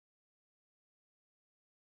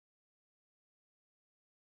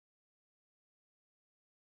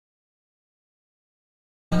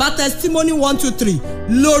bàbá testimony 123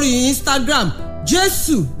 lórí Instagram.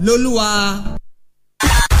 Jésù lolúwa.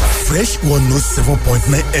 Fresh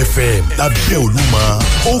 107.9 FM lábẹ́ Olúmọ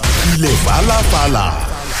ó kilẹ̀ fàlàfàlà.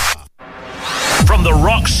 From the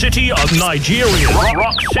rock city of Nigeria.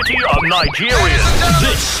 Rock city of Nigeria.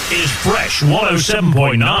 This is Fresh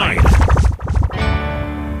 107.9.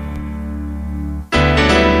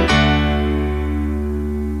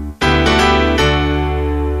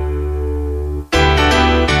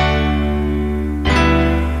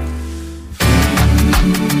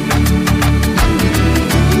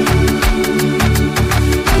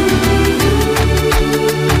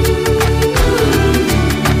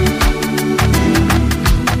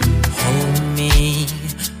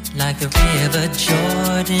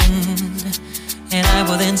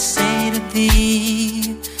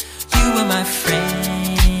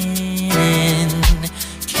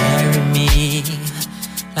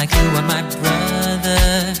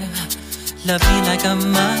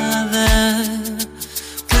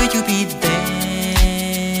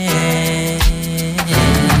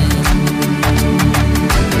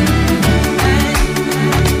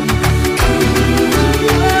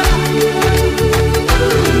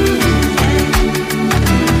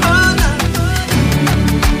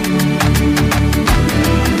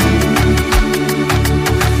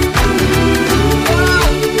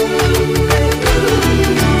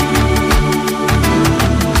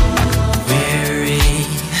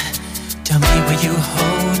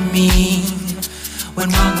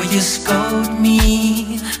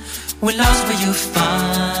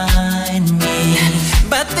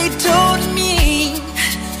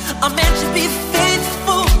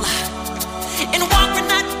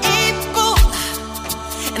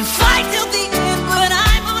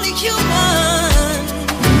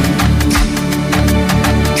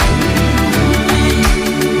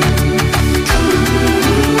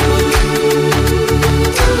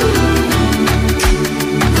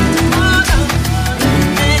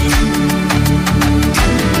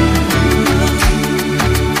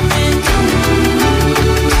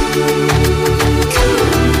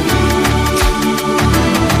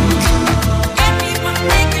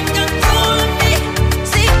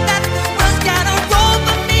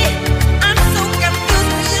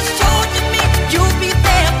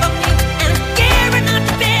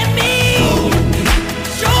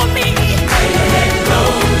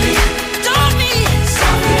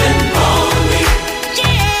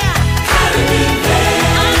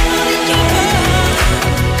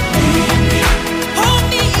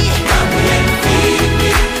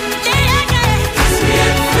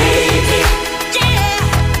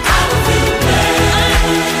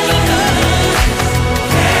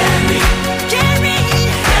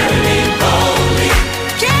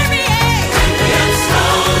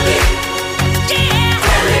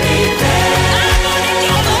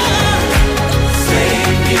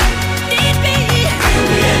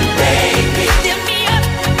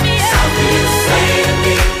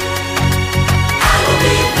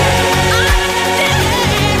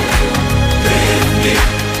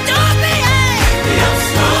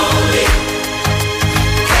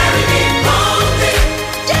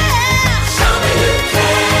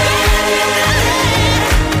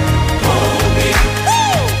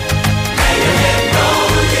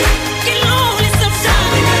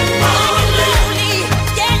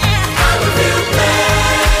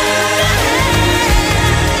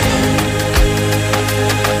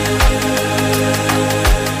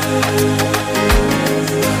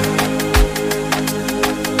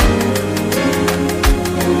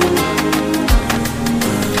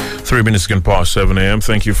 Minutes can pass 7 a.m.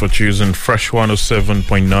 Thank you for choosing Fresh 107.9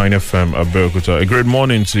 FM Abeokuta. A great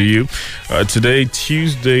morning to you. Today,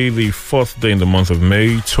 Tuesday, the 4th day in the month of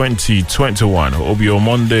May, 2021. Hope your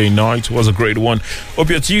Monday night was a great one. Hope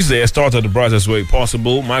your Tuesday started the brightest way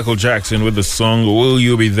possible. Michael Jackson with the song Will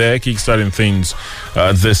You Be There, kickstarting things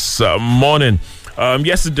this morning.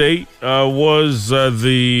 Yesterday was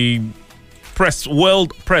the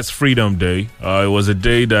World Press Freedom Day. It was a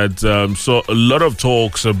day that saw a lot of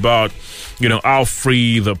talks about, how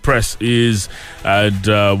free the press is and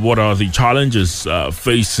what are the challenges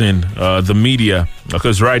facing the media.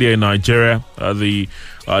 Because right here in Nigeria, the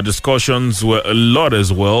discussions were a lot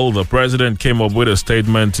as well. The president came up with a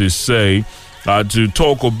statement to say, to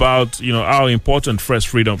talk about, how important press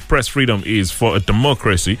freedom is for a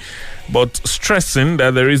democracy, but stressing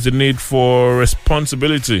that there is the need for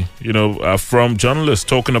responsibility, from journalists,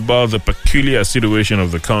 talking about the peculiar situation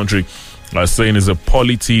of the country, saying it's a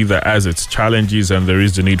polity that has its challenges and there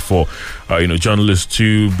is the need for, journalists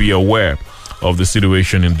to be aware of the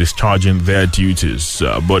situation in discharging their duties.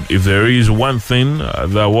 But if there is one thing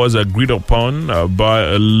that was agreed upon by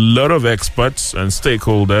a lot of experts and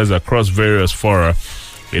stakeholders across various fora,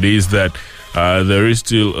 it is that there is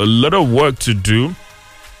still a lot of work to do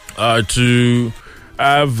to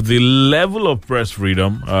have the level of press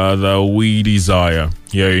freedom that we desire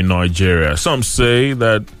here in Nigeria. Some say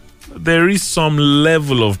that there is some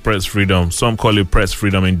level of press freedom. Some call it press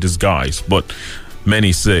freedom in disguise, but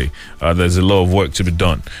many say there's a lot of work to be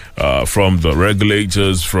done from the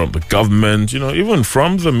regulators, from the government, even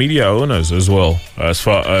from the media owners as well, as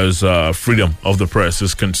far as freedom of the press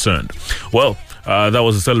is concerned. Well, that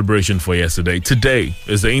was a celebration for yesterday. Today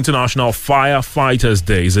is the International Firefighters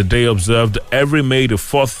Day. It's a day observed every May the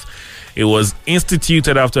 4th. It was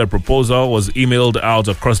instituted after a proposal was emailed out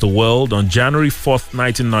across the world on January 4th,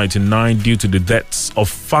 1999, due to the deaths of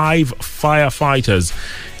 5 firefighters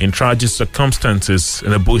in tragic circumstances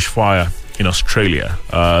in a bushfire in Australia.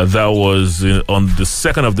 That was on the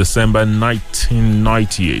 2nd of December,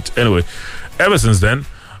 1998. Anyway, ever since then,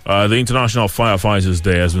 the International Firefighters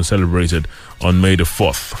Day has been celebrated on May the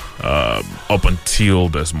 4th up until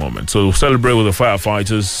this moment. So celebrate with the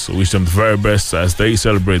firefighters. Wish them the very best as they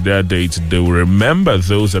celebrate their day today. We remember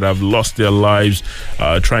those that have lost their lives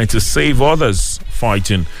trying to save others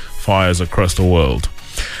fighting fires across the world.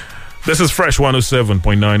 This is Fresh 107.9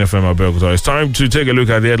 FM Abeokuta. It's time to take a look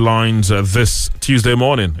at the headlines this Tuesday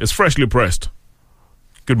morning. It's freshly pressed.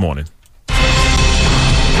 Good morning.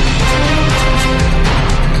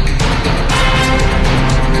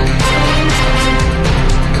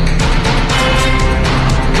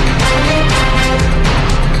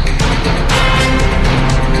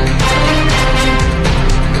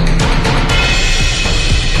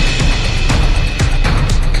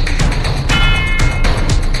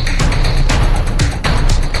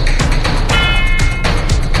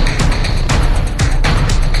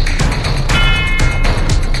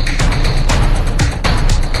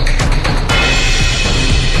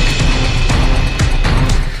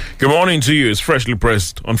 Good morning to you. It's freshly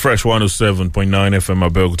pressed on Fresh 107.9 FM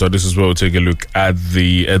Abeokuta. This is where we'll take a look at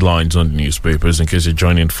the headlines on the newspapers. In case you're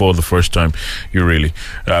joining for the first time, you really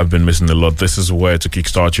have been missing a lot. This is where to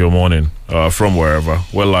kickstart your morning from wherever.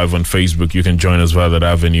 We're live on Facebook. You can join us via that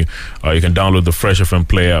avenue. You can download the Fresh FM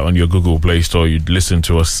player on your Google Play Store. You listen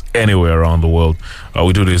to us anywhere around the world.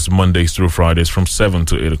 We do this Mondays through Fridays from 7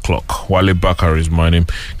 to 8 o'clock. Wale Bakar is my name.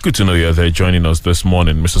 Good to know you're there joining us this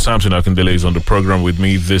morning. Mr. Samson Akindele is on the program with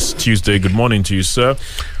me this Tuesday. Good morning to you, sir.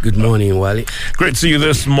 Good morning, Wale. Great to see you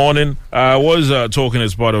this morning. I was talking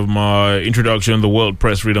as part of my introduction. The World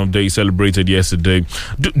Press Freedom Day celebrated yesterday.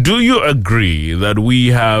 Do you agree that we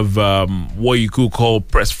have what you could call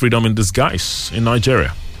press freedom in disguise in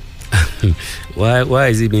Nigeria? Why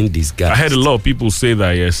is it being disguised? I heard a lot of people say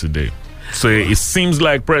that yesterday. So it seems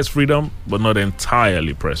like press freedom, but not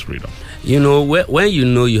entirely press freedom. When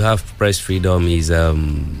you have press freedom is,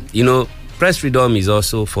 press freedom is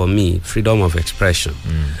also, for me, freedom of expression.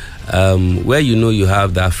 Where you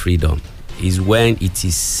have that freedom is when it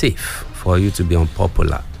is safe for you to be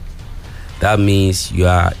unpopular. That means you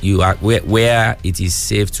are where it is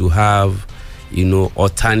safe to have,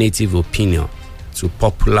 alternative opinion to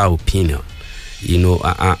popular opinion.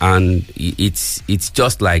 And it's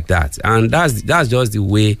just like that, and that's just the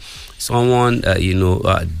way someone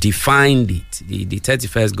defined it. The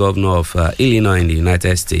 31st governor of Illinois in the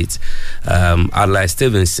United States, Adlai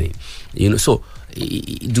Stevenson. So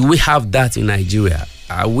do we have that in Nigeria?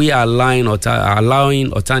 Are we allowing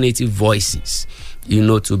alternative voices,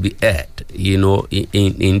 to be heard,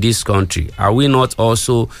 in this country? Are we not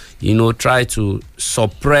also, try to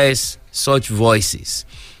suppress such voices?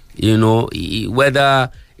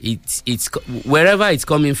 Whether it's wherever it's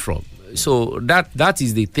coming from. So that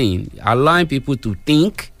is the thing. Allowing people to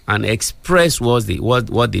think and express what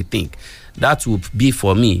they think. That would be,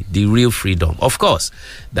 for me, the real freedom. Of course,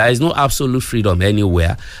 there is no absolute freedom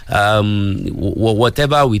anywhere.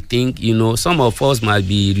 Whatever we think, some of us might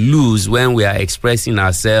be loose when we are expressing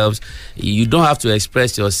ourselves. You don't have to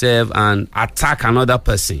express yourself and attack another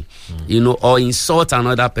person, or insult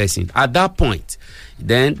another person. At that point,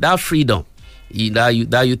 then that freedom that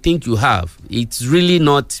you think you have, it's really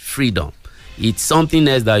not freedom. It's something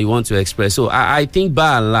else that you want to express. So I think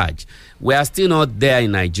by and large, we are still not there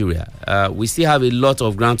in Nigeria. We still have a lot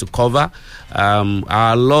of ground to cover.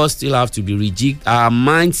 Our laws still have to be rejigged. Our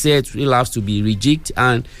mindset still has to be rejigged.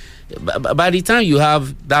 And by the time you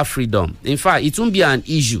have that freedom, in fact, it won't be an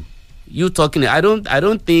issue. I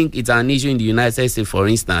don't think it's an issue in the United States, for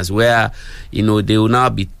instance, where they will now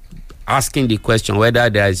be asking the question whether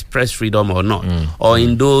there is press freedom or not, or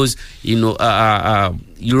in those, European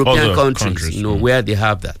Other countries, where they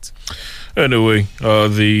have that. Anyway,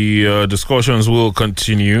 the discussions will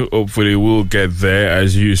continue. Hopefully, we'll get there,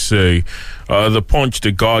 as you say. The Punch,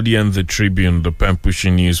 The Guardian, The Tribune, the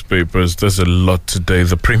pen-pushing newspapers. There's a lot today.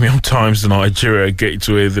 The Premium Times, the Nigeria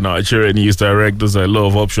Gateway, the Nigeria News Direct. There's a lot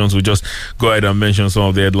of options. We'll just go ahead and mention some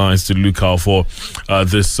of the headlines to look out for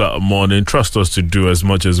this morning. Trust us to do as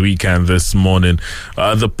much as we can this morning.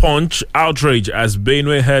 The Punch, outrage as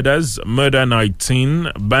Benue headers murder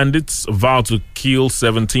 19. Bandits vow to kill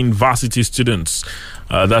 17 varsity students.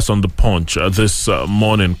 That's on the Punch this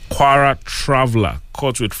morning. Kwara traveler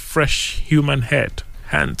caught with fresh human head.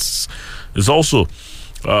 Hands is also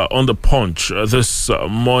on the Punch this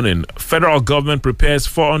morning. Federal government prepares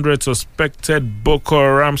 400 suspected Boko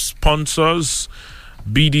Haram sponsors.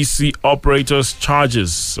 BDC operators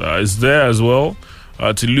charges is there as well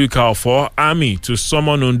to look out for. Army to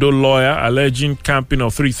summon Ondo lawyer alleging camping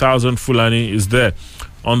of 3,000 Fulani is there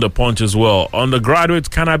on the Punch as well.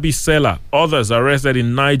 Undergraduate cannabis seller, others arrested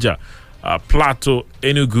in Niger, Plateau,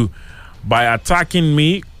 Enugu. By attacking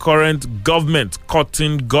me, current government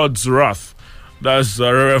cutting God's wrath. That's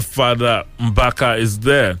Reverend Father Mbaka is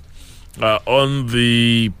there on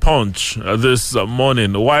the Punch this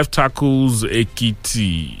morning. Wife tackles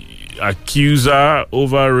Ekiti. Accuser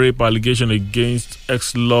over rape allegation against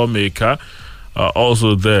ex-lawmaker.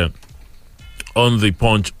 Also there on the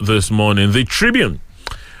Punch this morning. The Tribune.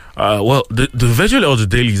 The virtually all the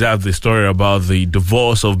dailies have the story about the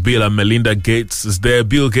divorce of Bill and Melinda Gates. Is there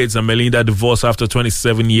Bill Gates and Melinda divorce after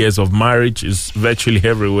 27 years of marriage? Is virtually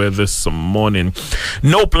everywhere this morning.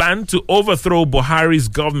 No plan to overthrow Buhari's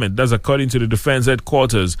government. That's according to the defense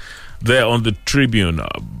headquarters there on the Tribune.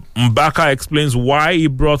 Mbaka explains why he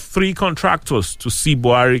brought 3 contractors to see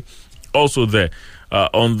Buhari. Also there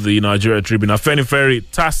on the Nigeria Tribune. Afenifere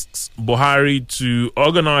tasks Buhari to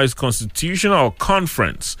organize constitutional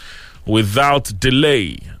conference without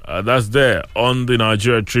delay. That's there on the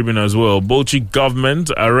Nigeria Tribune as well. Bauchi government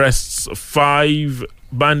arrests 5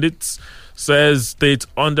 bandits, says state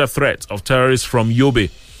under threat of terrorists from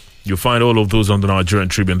Yobe. You'll find all of those on the Nigerian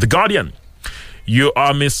Tribune. The Guardian. You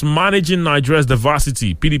are mismanaging Nigeria's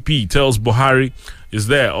diversity. PDP tells Buhari is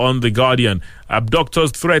there on The Guardian.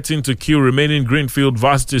 Abductors threaten to kill remaining Greenfield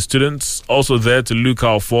varsity students. Also there to look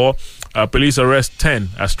out for. Police arrest 10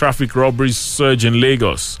 as traffic robberies surge in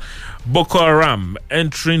Lagos. Boko Haram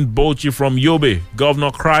entering Bauchi from Yobe.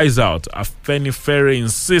 Governor cries out. Afenifere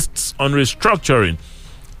insists on restructuring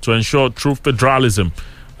to ensure true federalism.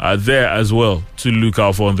 There as well to look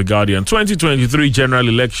out for on The Guardian. 2023 general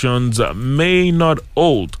elections may not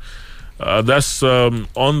hold. That's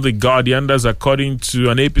on The Guardian. That's according to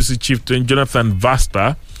an APC chieftain, Jonathan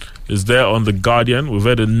Vasta, is there on The Guardian. We've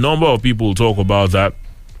had a number of people talk about that,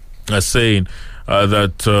 saying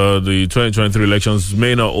that the 2023 elections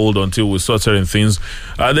may not hold until we sort certain things.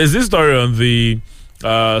 There's this story on the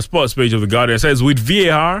sports page of The Guardian. It says, with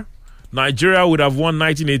VAR, Nigeria would have won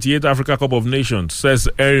 1988 Africa Cup of Nations, says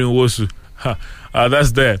Erin Wosu.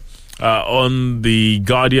 That's there on The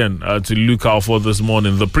Guardian to look out for this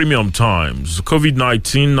morning. The Premium Times.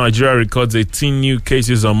 COVID-19, Nigeria records 18 new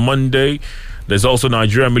cases on Monday. There's also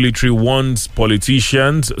Nigeria military warns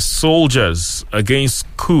politicians, soldiers against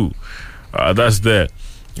coup. That's there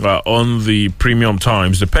on the Premium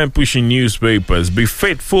Times. The pen-pushing newspapers. Be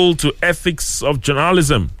faithful to ethics of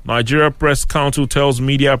journalism. Nigeria Press Council tells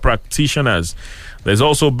media practitioners. There's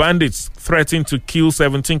also bandits threatening to kill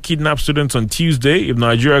 17 kidnapped students on Tuesday if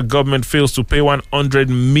Nigeria government fails to pay 100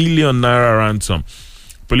 million naira ransom.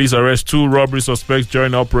 Police arrest 2 robbery suspects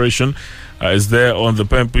during operation. Is there on the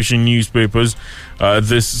pen-pushing newspapers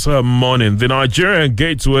this morning. The Nigerian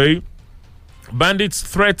Gateway. Bandits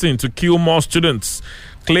threaten to kill more students.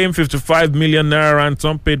 Claim 55 million naira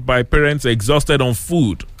ransom paid by parents exhausted on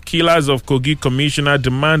food. Killers of Kogi commissioner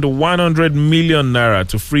demand 100 million naira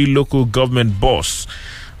to free local government boss.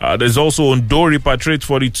 There's also Ondo repatriate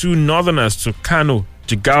 42 northerners to Kano,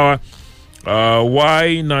 Jigawa.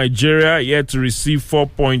 Why Nigeria yet to receive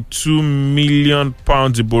 4.2 million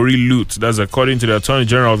pounds Ibori loot? That's according to the Attorney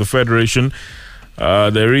General of the Federation.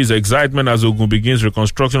 There is excitement as Ogun begins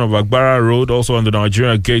reconstruction of Agbara Road, also on the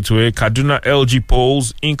Nigeria Gateway. Kaduna LG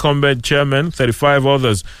polls, incumbent chairman, 35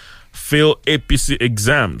 others fail APC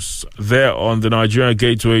exams. There on the Nigeria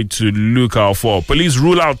Gateway to look out for. Police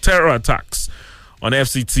rule out terror attacks on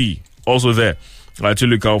FCT. Also there to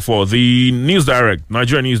look out for. The News Direct,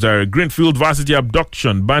 Nigeria News Direct. Greenfield varsity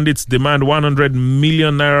abduction. Bandits demand 100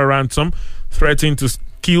 million naira ransom, threatening to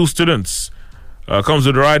kill students. Comes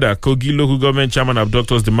with the rider. Kogi local government chairman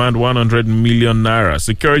abductors demand 100 million naira.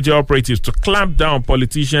 Security operatives to clamp down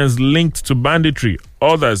politicians linked to banditry.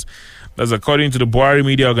 Others, that's according to the Buhari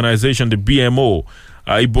media organization, the BMO.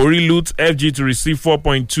 Ibori loots FG to receive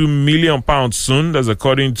 4.2 million pounds soon. That's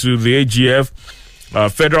according to the AGF.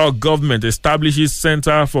 Federal government establishes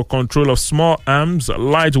Center for Control of Small Arms,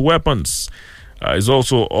 Light Weapons. Is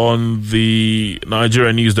also on the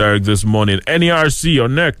Nigerian News Direct this morning. NERC or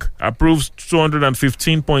NEC approves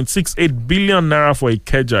 215.68 billion naira for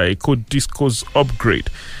Ikeja, a code discourse upgrade.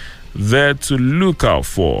 There to look out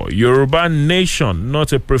for. Yoruba Nation,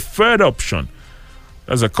 not a preferred option.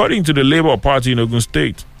 That's according to the Labour Party in Ogun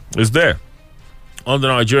State. Is there on the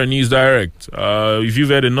Nigerian News Direct. If you've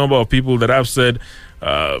heard a number of people that have said,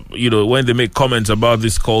 when they make comments about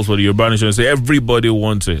these calls for the Yoruba Nation, say everybody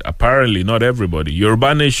wants it. Apparently, not everybody.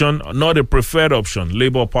 Yoruba Nation, not a preferred option.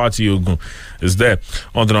 Labour Party Ogun is there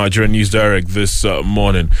on the Nigerian News Direct this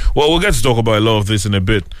morning. Well, we'll get to talk about a lot of this in a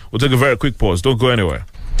bit. We'll take a very quick pause. Don't go anywhere.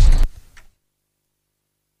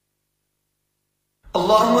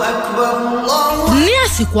 Ní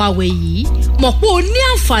àsìkò àwẹ̀ yìí, mọ̀ pé o ní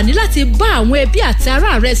àǹfààní láti bá àwọn ẹbí àti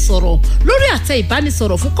ará rẹ sọ̀rọ̀ lórí àtẹ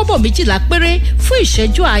ìbánisọ̀rọ̀ fún kọ́bọ̀ 12 péré fún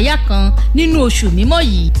ìṣẹ́jú àáyá kan nínú oṣù mímọ́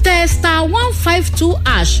yìí. Tẹ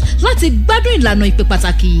 *152# láti gbádùn ìlànà ìpè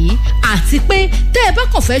pàtàkì yìí àti pé tẹ́ ẹ bá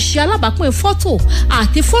kàn fẹ́ ṣe alábàápín fọ́tò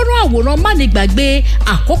àti fọ́nrán àwòrán mánigbàgbé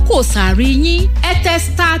àkókò sàárì yín. Ẹ tẹ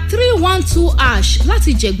 *312#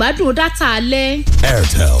 láti jẹ̀gbádùn dátà alẹ́.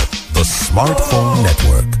 Airtel, the smartphone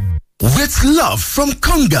network. With love from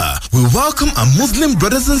Konga, we welcome our Muslim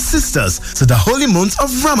brothers and sisters to the holy month of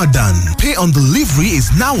Ramadan. Pay on delivery is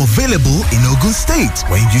now available in Ogun State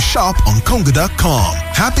when you shop on Konga.com.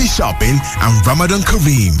 Happy shopping and Ramadan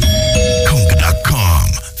Kareem. Konga.com,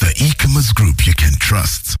 the e-commerce group you can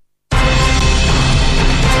trust.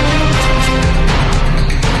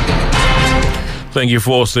 Thank you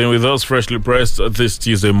for staying with us. Freshly pressed this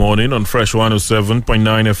Tuesday morning on Fresh 107.9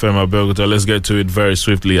 FM Abeokuta. Let's get to it very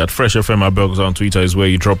swiftly. At Fresh FM Abeokuta on Twitter is where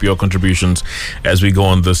you drop your contributions as we go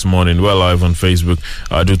on this morning. We're live on Facebook.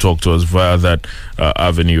 Do talk to us via that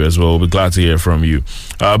avenue as well. We'll be glad to hear from you.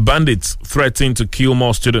 Bandits threatening to kill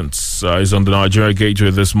more students is on the Nigeria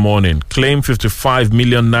Gateway this morning. Claim 55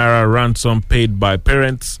 million naira ransom paid by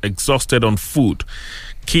parents exhausted on food.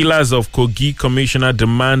 Killers of Kogi commissioner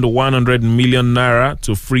demand 100 million naira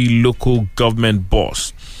to free local government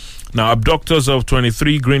boss. Now, abductors of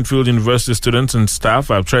 23 Greenfield University students and staff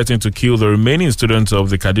have threatened to kill the remaining students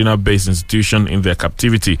of the Kaduna-based institution in their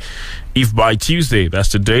captivity. If by Tuesday, that's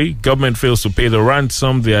today, government fails to pay the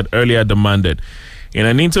ransom they had earlier demanded. In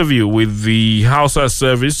an interview with the Hausa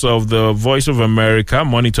service of the Voice of America,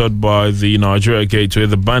 monitored by the Nigeria Gateway,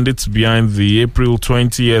 the bandits behind the April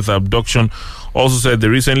 20th abduction also said they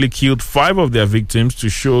recently killed 5 of their victims to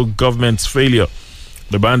show government's failure.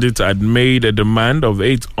 The bandits had made a demand of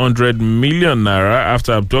 800 million naira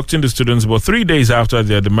after abducting the students, but 3 days after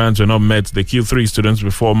their demands were not met, they killed 3 students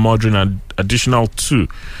before murdering an additional 2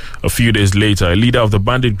 a few days later. A leader of the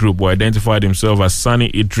bandit group who identified himself as Sani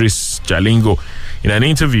Idris Jalingo, in an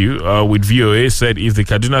interview with VOA, said if the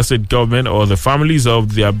Kaduna State government or the families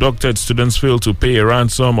of the abducted students fail to pay a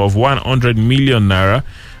ransom of 100 million naira,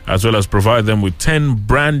 as well as provide them with 10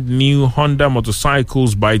 brand new Honda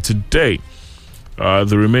motorcycles by today,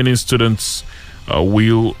 the remaining students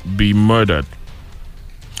will be murdered.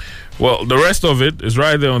 Well, the rest of it is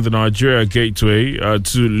right there on the Nigeria Gateway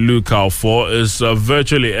to look out for. It's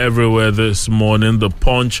virtually everywhere this morning. The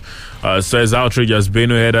Punch says outrage as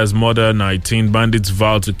Benue headers murder 19 bandits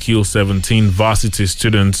vow to kill 17 varsity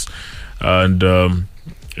students. And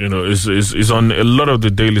it's on a lot of the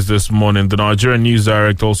dailies this morning. The Nigerian News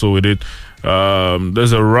Direct also with it.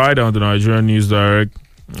 There's a rider on the Nigerian News Direct.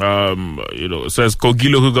 It says Kogi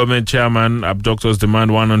local government chairman abductors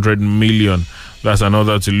demand 100 million. That's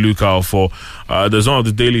another to look out for. There's one of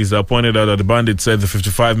the dailies that pointed out that the bandit said the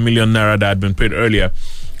 55 million naira that had been paid earlier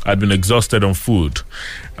had been exhausted on food.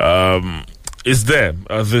 Is there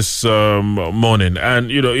this morning, and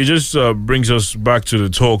it just brings us back to the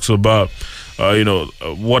talks about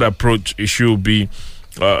what approach it should be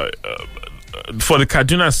for the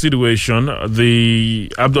Kaduna situation.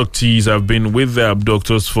 The abductees have been with their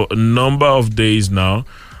abductors for a number of days now.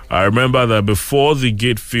 I remember that before the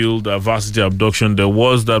Gatefield varsity abduction, there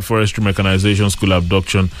was that forestry mechanization school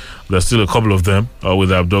abduction. There's still a couple of them with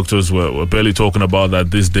the abductors. We're barely talking about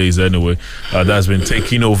that these days anyway. That's been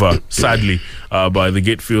taken over, sadly, by the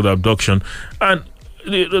Gatefield abduction. And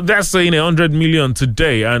they're saying 100 million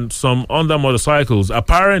today and some Honda motorcycles.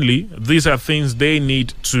 Apparently, these are things they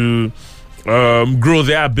need to grow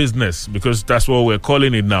their business, because that's what we're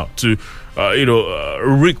calling it now, to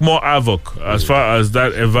wreak more havoc as far as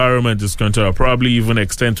that environment is concerned, probably even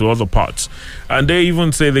extend to other parts. And they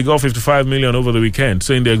even say they got 55 million over the weekend,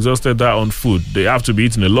 saying they exhausted that on food. They have to be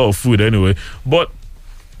eating a lot of food anyway. But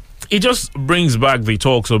it just brings back the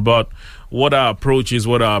talks about what our approach is,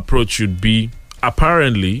 what our approach should be.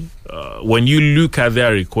 Apparently, when you look at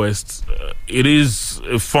their requests, it is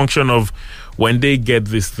a function of when they get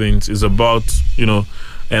these things, is about,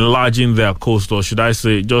 enlarging their coast, or should I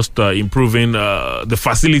say just improving the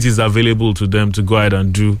facilities available to them to go ahead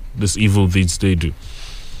and do this evil deeds they do.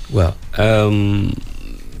 Well,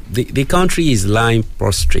 the country is lying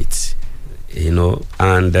prostrate,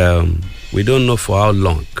 and we don't know for how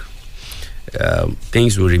long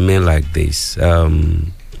things will remain like this.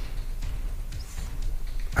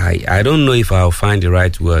 I don't know if I'll find the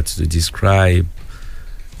right words to describe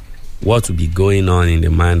what will be going on in the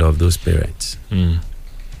mind of those parents.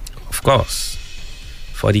 Of course,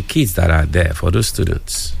 for the kids that are there, for those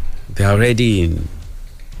students, they're already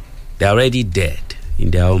dead in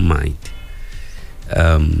their own mind.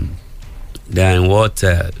 They're in what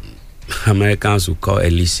Americans would call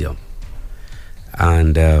Elysium,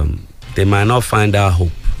 and they might not find that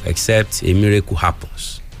hope except a miracle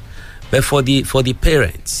happens. But for the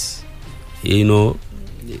parents,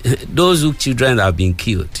 those whose children have been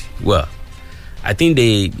killed, well, I think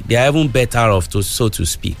they are even better off, so to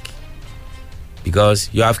speak, because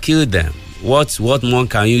you have killed them. What more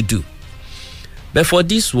can you do? But for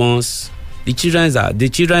these ones, the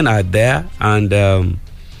children are there, and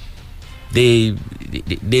they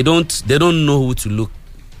don't know who to look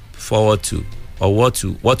forward to, or what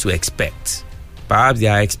to expect. Perhaps they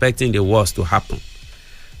are expecting the worst to happen.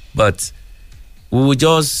 But we will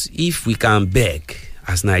just, if we can beg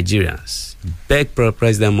as Nigerians, beg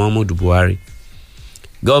President Muhammadu Buhari,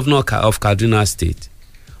 Governor of Kaduna State,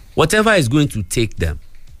 whatever is going to take them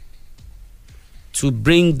to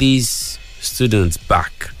bring these students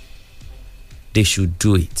back, they should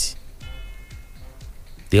do it.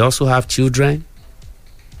 They also have children,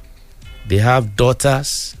 they have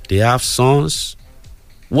daughters, they have sons.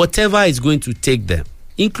 Whatever is going to take them,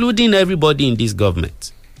 including everybody in this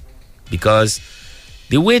government, because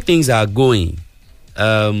the way things are going,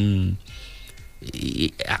 I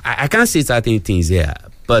can't say certain things here,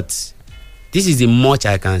 but this is the much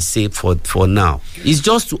I can say for now. It's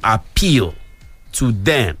just to appeal to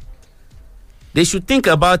them. They should think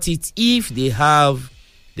about it. If they have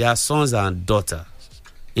their sons and daughters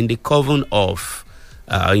in the coven of,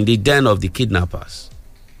 in the den of the kidnappers,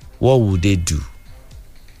 what would they do?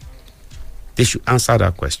 They should answer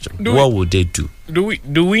that question. Would they do?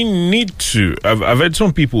 Do we need to? I've heard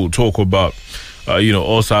some people talk about,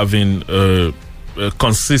 us having a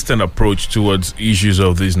consistent approach towards issues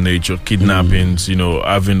of this nature, kidnappings.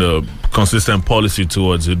 Having a consistent policy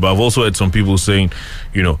towards it. But I've also heard some people saying,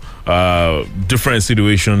 different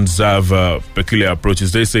situations have peculiar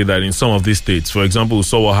approaches. They say that in some of these states, for example, we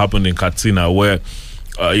saw what happened in Katsina, where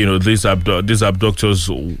these abductors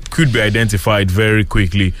could be identified very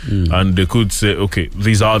quickly, and they could say, okay,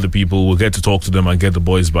 these are the people, we'll get to talk to them and get the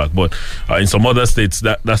boys back. But in some other states,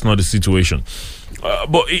 that's not the situation.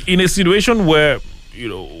 But in a situation where,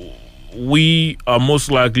 we are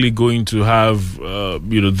most likely going to have,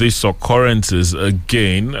 these occurrences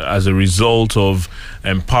again as a result of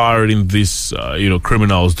empowering these,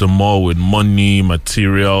 criminals the more with money,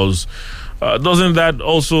 materials, doesn't that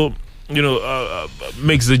also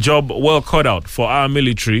makes the job well cut out for our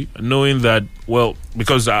military, knowing that, well,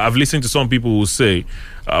 because I've listened to some people who say,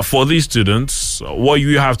 for these students, what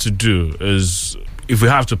you have to do is, if we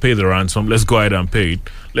have to pay the ransom, let's go ahead and pay it.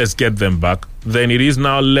 Let's get them back. Then it is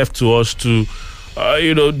now left to us to,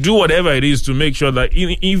 do whatever it is to make sure that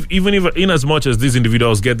even if, in as much as these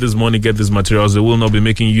individuals get this money, get these materials, they will not be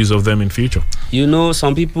making use of them in future.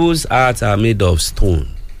 Some people's hearts are made of stone.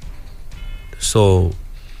 So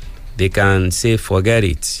they can say, forget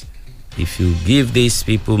it. If you give these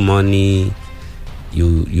people money,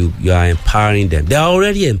 you are empowering them. They are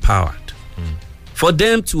already empowered. For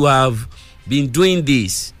them to have been doing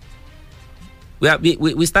this,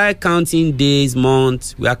 we started counting days,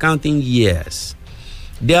 months, we are counting years.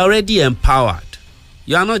 They are already empowered.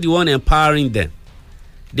 You are not the one empowering them.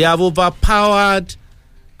 They have overpowered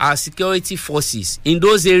our security forces in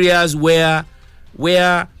those areas where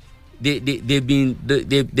they've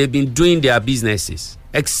been doing their businesses,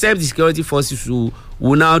 except the security forces who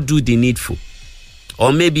will now do the needful.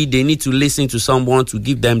 Or maybe they need to listen to someone to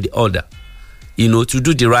give them the order, to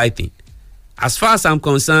do the right thing. As far as I'm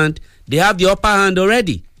concerned, they have the upper hand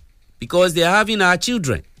already, because they are having our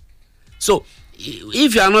children. So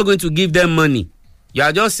if you are not going to give them money, you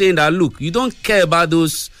are just saying that, look, you don't care about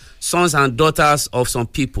those sons and daughters of some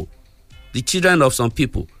people, the children of some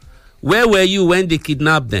people. Where were you when they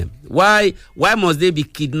kidnapped them? Why must they be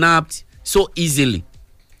kidnapped so easily?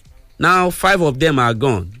 Now 5 of them are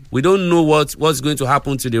gone. We don't know what's going to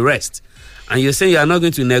happen to the rest. And you're saying you are not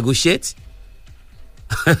going to negotiate?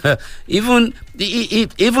 even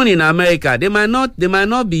in America, they might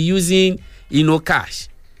not be using cash.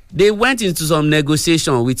 They went into some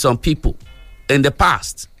negotiation with some people in the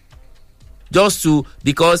past,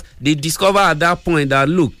 because they discovered at that point that,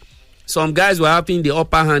 look, some guys were having the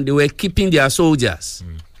upper hand. They were keeping their soldiers.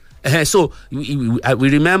 So we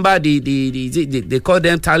remember they call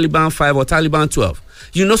them Taliban 5 or Taliban 12.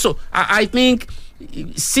 So I think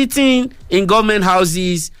sitting in government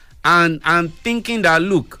houses and thinking that,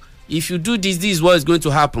 look, if you do this is what is going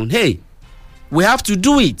to happen. Hey, we have to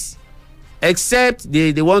do it. Except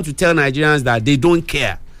they want to tell Nigerians that they don't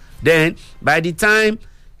care. Then, by the time,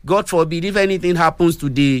 God forbid, if anything happens to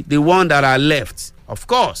the one that are left, of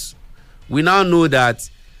course, we now know that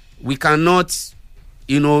we cannot,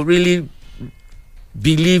 really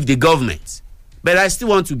believe the government. But I still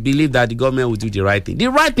want to believe that the government will do the right thing. The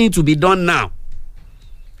right thing to be done now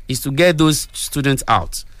is to get those students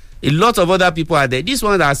out. A lot of other people are there. This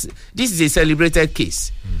is a celebrated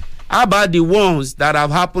case. How about the ones that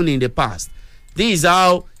have happened in the past? This is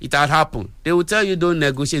how it had happened. They will tell you don't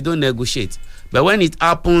negotiate. But when it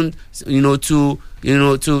happened,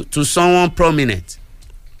 to someone prominent,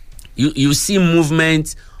 you see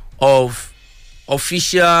movement of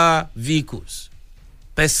official vehicles,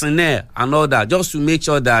 personnel, and all that, just to make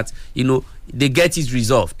sure that they get it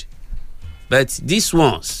resolved. But these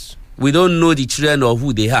ones, we don't know the children of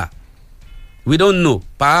who they are. We don't know.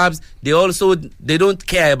 Perhaps they don't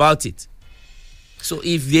care about it. So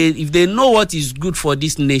if they know what is good for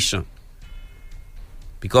this nation,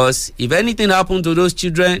 because if anything happened to those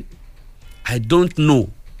children, I don't know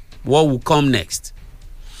what will come next.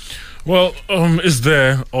 Well, is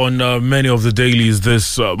there on many of the dailies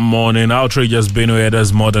this morning? Outrage has been where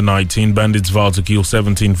there's more than 19 bandits vow to kill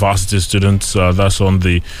 17 varsity students. That's on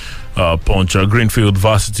the Punch. Greenfield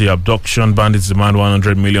varsity abduction. Bandits demand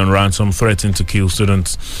 100 million ransom, threatening to kill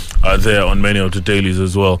students. There on many of the dailies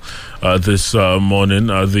as well this morning.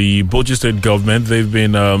 The Bauchi State government, they've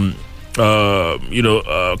been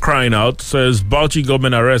crying out. Says Bauchi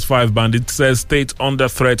government arrests 5 bandits. Says state under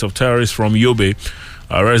threat of terrorists from Yobe.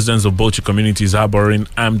 Residents of Bauchi communities harboring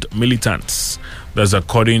armed militants. That's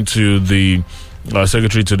according to the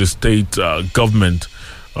secretary to the state government.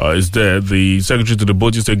 Is there the secretary to the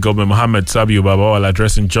Bauchi State government, Mohammed Sabiu Baba, while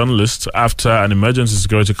addressing journalists after an emergency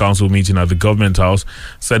security council meeting at the government house,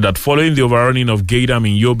 said that following the overrunning of Gaydam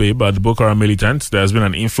in Yobe by the Boko Haram militants, there has been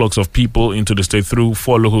an influx of people into the state through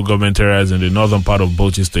 4 local government areas in the northern part of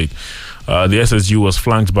Bauchi State. The SSU was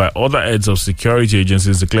flanked by other heads of security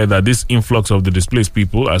agencies, declared that this influx of the displaced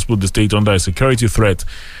people has put the state under a security threat.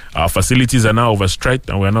 Our facilities are now overstretched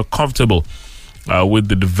and we are not comfortable with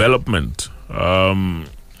the development.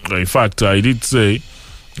 In fact, I did say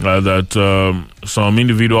that some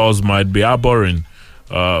individuals might be harboring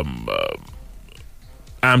armed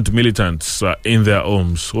militants in their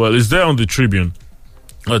homes. Well, it's there on the Tribune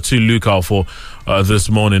to look out for this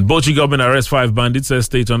morning. Bauchi government arrests 5 bandits, says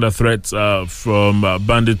state under threat from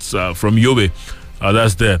bandits from Yobe.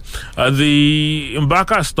 That's there. The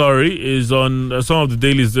Mbaka story is on some of the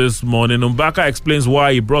dailies this morning. Mbaka explains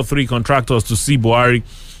why he brought 3 contractors to see Buhari.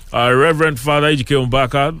 Reverend Father Ejike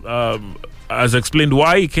Mbaka has explained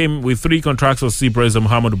why he came with 3 contractors to see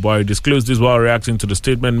President Muhammadu Buhari. Disclosed this while reacting to the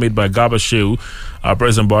statement made by Garba Shehu,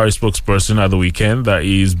 President Buhari's spokesperson, at the weekend, that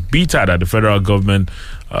he is bittered at the federal government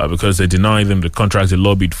because they denied him the contract they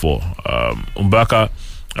lobbied for. Mbaka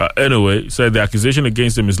anyway said the accusation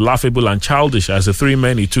against him is laughable and childish, as the 3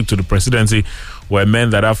 men he took to the presidency were men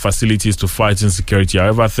that have facilities to fight insecurity.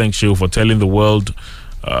 However, thanks Shehu for telling the world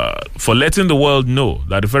for letting the world know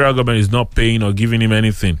that the federal government is not paying or giving him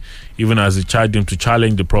anything, even as he charged him to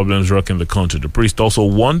challenge the problems rocking the country. The priest also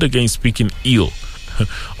warned against speaking ill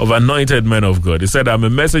of anointed men of God. He said, I'm a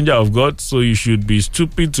messenger of God, so you should be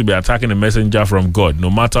stupid to be attacking a messenger from God,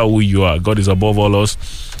 no matter who you are. God is above all us.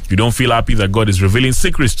 You don't feel happy that God is revealing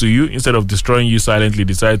secrets to you. Instead of destroying you, silently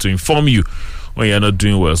decide to inform you when you're not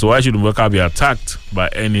doing well. So why should Mbaka be attacked by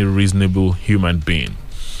any reasonable human being?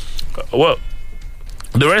 Well,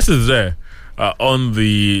 the rest is there on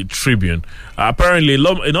the Tribune. Apparently,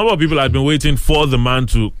 a number of people have been waiting for the man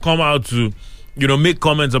to come out to, make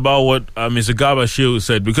comments about what Mr. Garba Shehu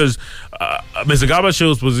said, because Mr. Garba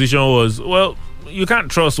Shehu's position was, well, you can't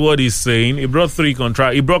trust what he's saying. He brought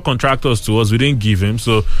contractors to us. We didn't give him.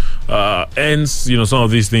 So, hence, some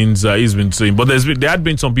of these things he's been saying. But there had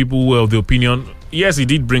been some people who were of the opinion, yes, he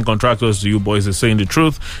did bring contractors to you, boys. They're saying the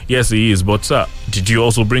truth. Yes, he is. But, sir, did you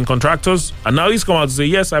also bring contractors? And now he's come out to say,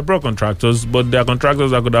 yes, I brought contractors, but there are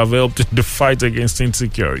contractors that could have helped in the fight against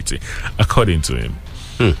insecurity, according to him.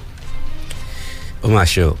 Oh,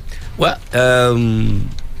 sure. Well,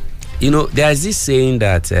 there's this saying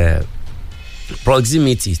that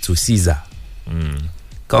proximity to Caesar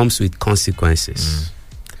comes with consequences.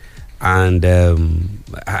 And,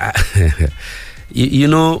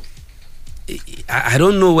 I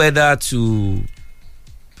don't know whether to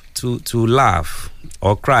laugh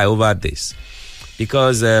or cry over this,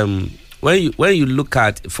 because when you look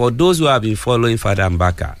at, for those who have been following Father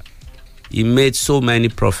Mbaka, he made so many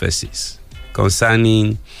prophecies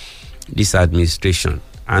concerning this administration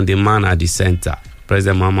and the man at the center,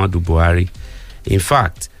 President Muhammadu Buhari. In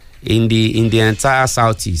fact, in the entire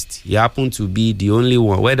Southeast, he happened to be the only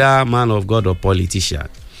one, whether man of God or politician,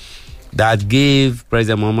 that gave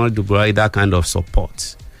President Muhammadu Buhari that kind of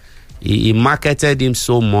support. He marketed him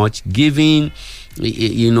so much, giving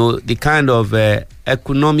the kind of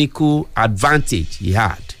economical advantage he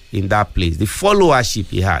had in that place, the followership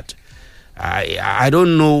he had. I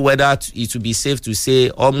don't know whether it would be safe to say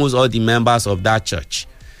almost all the members of that church,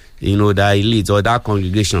 that he leads, or that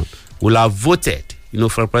congregation, will have voted,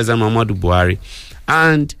 for President Muhammadu Buhari.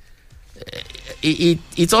 And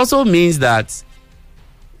it also means that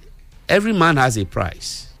every man has a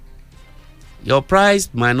price. Your price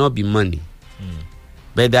might not be money,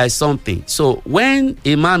 but there is something. So when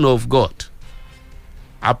a man of God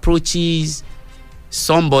approaches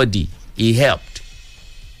somebody he helped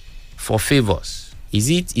for favors, is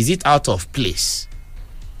it out of place?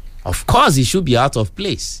 Of course it should be out of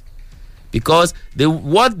place, because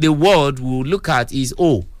what the world will look at is,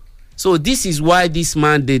 so this is why this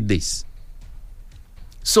man did this.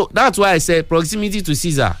 So that's why I said proximity to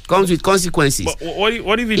Caesar comes with consequences. But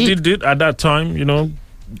what if he did it at that time?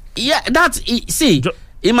 Yeah,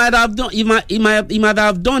 he might have done. He might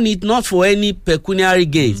have done it not for any pecuniary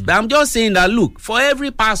gains. But I'm just saying that, look, for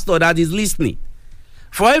every pastor that is listening,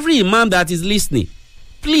 for every imam that is listening,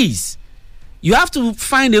 please, you have to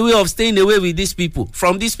find a way of staying away with these people,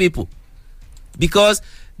 from these people, because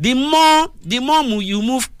the more you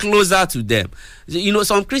move closer to them,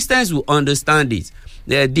 some Christians will understand it.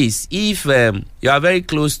 If you are very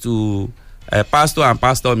close to pastor and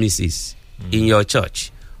pastor Mrs. in your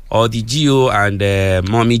church, or the GO and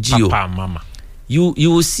mommy GO, Papa and mama, you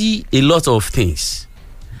will see a lot of things,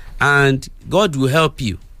 and God will help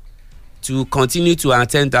you to continue to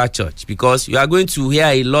attend that church, because you are going to hear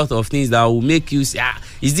a lot of things that will make you say,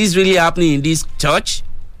 is this really happening in this church?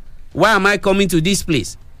 Why am I coming to this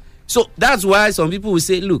place? So that's why some people will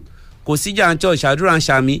say, look, Kosija and church, Shadura and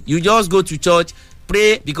Shami, you just go to church,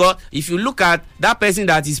 pray, because if you look at that person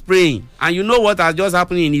that is praying, and you know what has just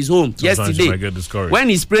happened in his home yesterday, when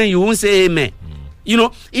he's praying, you won't say amen.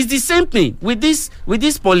 It's the same thing with these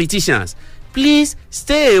politicians. Please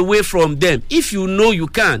stay away from them if you know you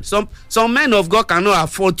can. Some men of God cannot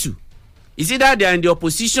afford to. It's either they are in the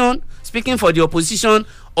opposition, speaking for the opposition,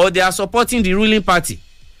 or they are supporting the ruling party.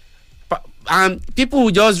 And people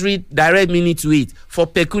will just read direct meaning to it for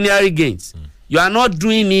pecuniary gains. You are not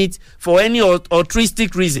doing it for any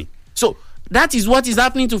altruistic reason. So that is what is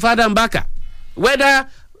happening to Father Mbaka. Whether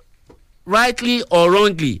rightly or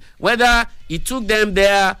wrongly, whether he took them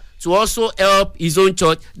there to also help his own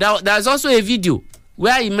church. There's also a video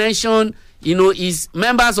where he mentioned, his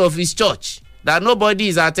members of his church, that nobody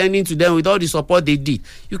is attending to them with all the support they did.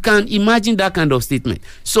 You can imagine that kind of statement.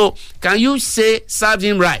 So can you say serve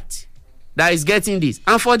him right that is getting this?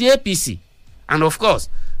 And for the APC, and of course,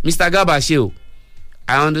 Mr. Gabasheo,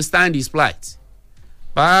 I understand his plight.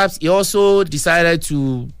 Perhaps he also decided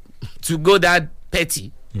to go that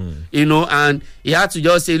petty, and he had to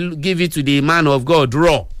just say, give it to the man of God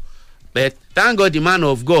raw. But thank God the man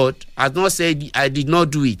of God has not said, I did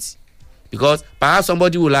not do it. Because perhaps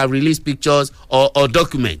somebody will have released pictures or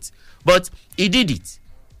documents. But he did it.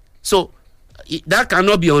 So that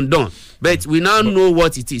cannot be undone. But we now know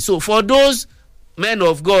what it is. So for those men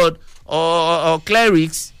of God or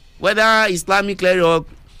clerics, whether Islamic cleric or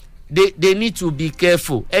they need to be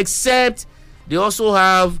careful. Except they also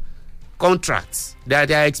have contracts that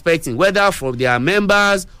they are expecting, whether from their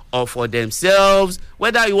members or for themselves,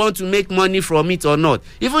 whether you want to make money from it or not.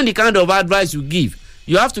 Even the kind of advice you give,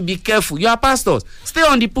 you have to be careful. You are pastors. Stay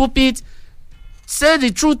on the pulpit, say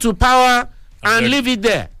the truth to power, and leave it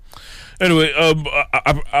there. Anyway,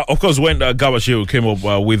 of course, when Gabashew came up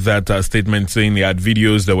with that statement saying he had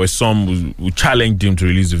videos, there were some who challenged him to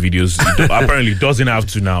release the videos. He apparently doesn't have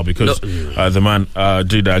to now because the man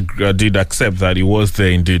did accept that he was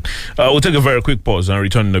there indeed. We'll take a very quick pause and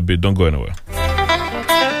return in a bit. Don't go anywhere.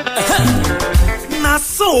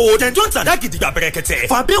 So, then don't that gidiga berekete.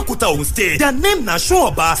 For Abeokuta Ogun State, their name na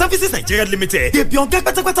Shoba Services Nigeria Limited. They be on get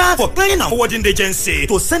better for clearing and forwarding agency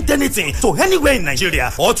to send anything to anywhere in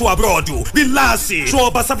Nigeria or to abroad. Relax,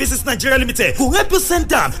 Shoba Services Nigeria Limited will help you send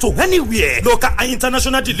them to anywhere. Local and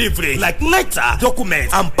international delivery like letter,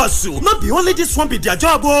 document, and parcel. Not be only this one be their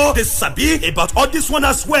job. They sabi about all this one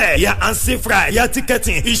as well. Yeah, and safe ride, yeah,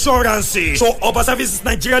 ticketing, insurance. Shoba Services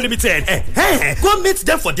Nigeria Limited. Go meet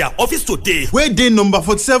them for their office today. Where day number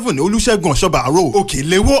 47 Olusegun Shoba Road,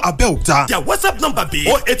 Okelewo, Abeokuta. Their WhatsApp number be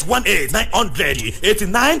 0818 900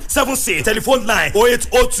 8976. Telephone line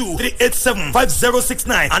 0802 387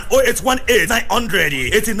 5069 and 0818 900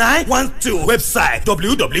 8912. Website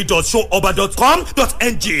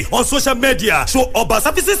www.showoba.com.ng. On social media, Showoba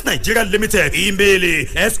Services Nigeria Limited. Email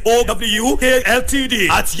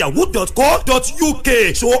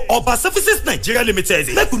sowkltd@yahoo.co.uk. Showoba Services Nigeria Limited.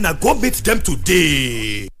 Let una go meet them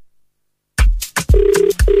today.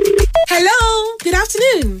 Hello, good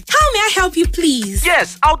afternoon. How may I help you, please?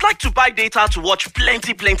 Yes, I would like to buy data to watch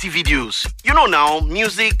plenty videos. You know now,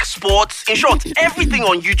 music, sports, in short, everything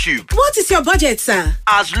on YouTube. What is your budget, sir?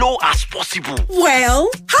 As low as possible. Well,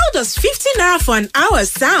 how does 50 naira for an hour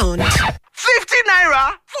sound? 50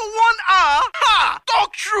 naira for 1 hour? Ha!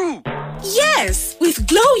 Talk true! Yes, with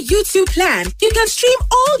Glow YouTube plan, you can stream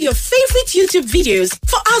all your favorite YouTube videos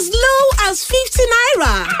for as low as 50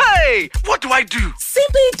 naira. Hey, what do I do?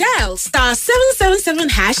 Simply dial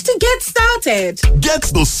 *777# to get started. Get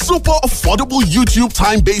the super affordable YouTube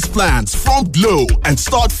time-based plans from Glow and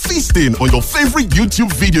start feasting on your favorite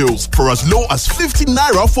YouTube videos for as low as 50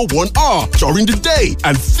 naira for 1 hour during the day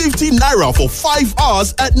and 50 naira for 5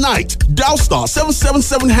 hours at night. Dial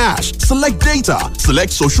 *777#, select data,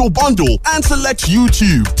 select social bundle, and select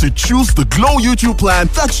YouTube to choose the Glow YouTube plan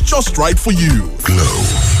that's just right for you. Glow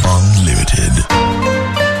Unlimited.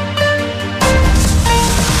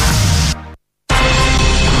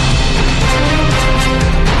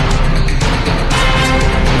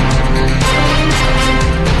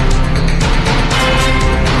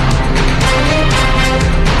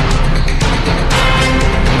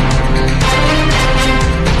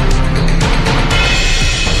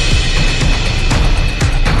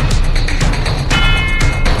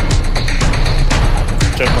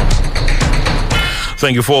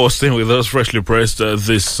 Thank you for staying with us. Freshly pressed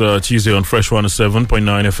this Tuesday on Fresh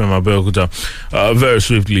 107.9 FM Abeokuta. Very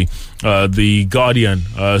swiftly, The Guardian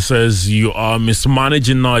says you are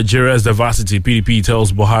mismanaging Nigeria's diversity. PDP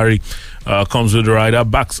tells Buhari comes with the rider,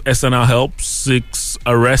 backs SNL help, seeks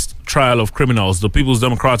arrest, trial of criminals. The People's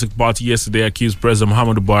Democratic Party yesterday accused President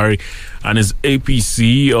Muhammadu Buhari and his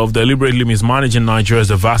APC of deliberately mismanaging Nigeria's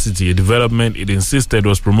diversity, a development it insisted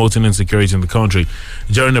was promoting insecurity in the country.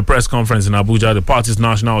 During a press conference in Abuja, the party's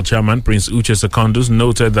national chairman, Prince Uche Secondus,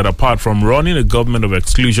 noted that apart from running a government of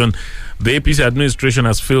exclusion, the APC administration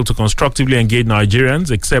has failed to constructively engage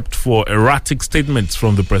Nigerians except for erratic statements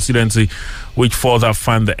from the presidency, which further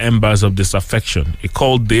fan the embers of disaffection. He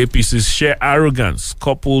called the APC's sheer arrogance,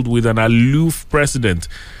 coupled with an aloof president,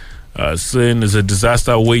 saying is a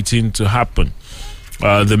disaster waiting to happen.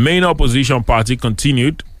 The main opposition party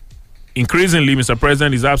continued. Increasingly, Mr.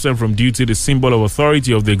 President is absent from duty. The symbol of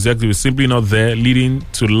authority of the executive is simply not there, leading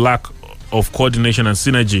to lack of coordination and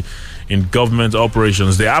synergy in government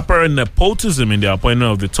operations. The apparent nepotism in the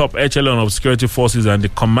appointment of the top echelon of security forces and the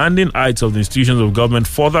commanding heights of the institutions of government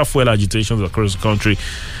further fuel agitations across the country.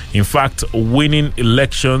 In fact, winning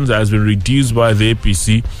elections has been reduced by the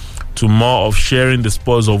APC to more of sharing the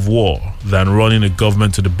spoils of war than running a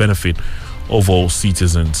government to the benefit of all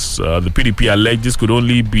citizens. The PDP alleged this could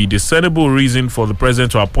only be the sensible reason for the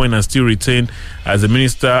president to appoint and still retain as a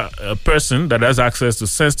minister a person that has access to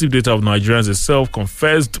sensitive data of Nigerians, itself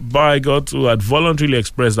confessed by God who had voluntarily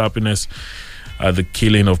expressed happiness at the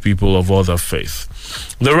killing of people of other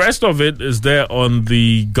faith. The rest of it is there on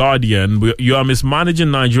The Guardian. You are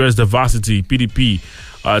mismanaging Nigeria's diversity, PDP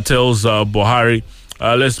tells Buhari.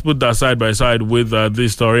 Let's put that side by side with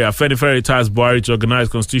this story. Afenifere tasked Buhari to organize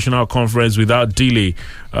constitutional conference without delay,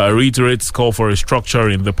 reiterates call for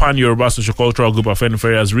restructuring. The Pan-Yoruba Sociocultural Group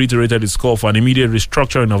Afenifere has reiterated its call for an immediate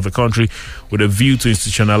restructuring of the country with a view to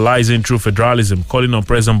institutionalizing true federalism, calling on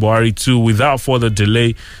President Buhari to, without further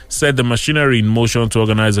delay, set the machinery in motion to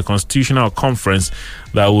organize a constitutional conference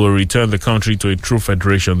that will return the country to a true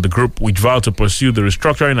federation. The group, which vowed to pursue the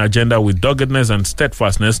restructuring agenda with doggedness and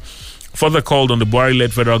steadfastness, further called on the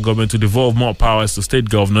Buhari-led federal government to devolve more powers to state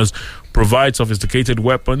governors, provide sophisticated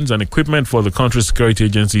weapons and equipment for the country's security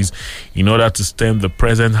agencies in order to stem the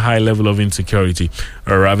present high level of insecurity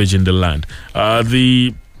ravaging the land.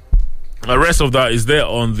 The rest of that is there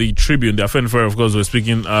on the Tribune. The Afenifere, of course, were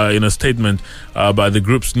speaking in a statement by the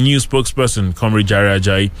group's new spokesperson, Comrade Jare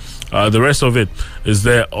Ajayi. The rest of it is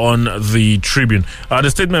there on the Tribune. The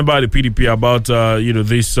statement by the PDP about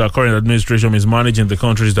this current administration is managing the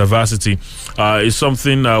country's diversity is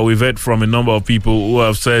something we've heard from a number of people who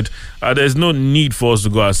have said there's no need for us to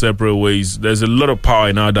go our separate ways. There's a lot of power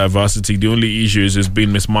in our diversity. The only issue is it's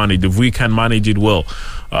being mismanaged. If we can manage it well,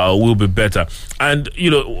 we'll be better. And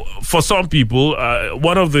for some people,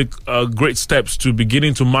 one of the great steps to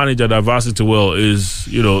beginning to manage our diversity well is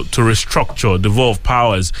to restructure, devolve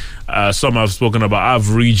powers. Some have spoken about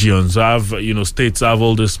have regions, have states, have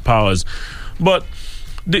all these powers, but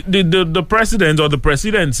the president or the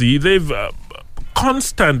presidency, they've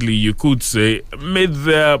constantly, you could say, made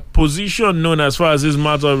their position known as far as this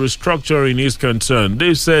matter of restructuring is concerned.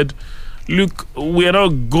 They've said, look, we are not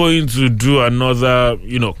going to do another,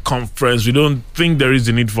 conference. We don't think there is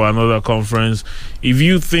a need for another conference. If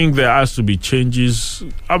you think there has to be changes,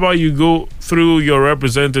 how about you go through your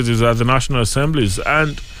representatives at the National Assemblies?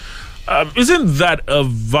 And isn't that a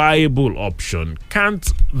viable option? Can't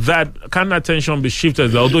attention be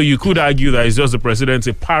shifted? Although you could argue that it's just the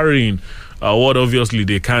presidency parrying what obviously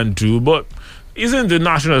they can't do, but isn't the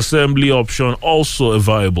National Assembly option also a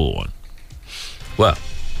viable one? Well,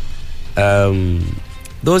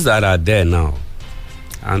 those that are there now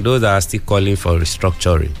and those that are still calling for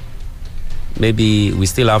restructuring, maybe we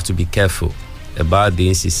still have to be careful about the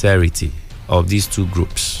insincerity of these two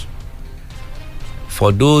groups.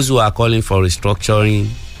 For those who are calling for restructuring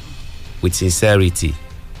with sincerity,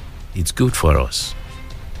 it's good for us.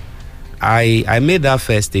 I made that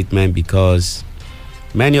first statement because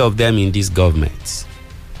many of them in this government,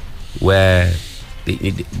 where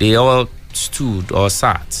they all stood or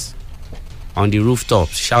sat on the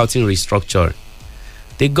rooftops shouting restructuring.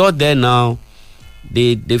 They got there now,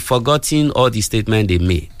 they've forgotten all the statements they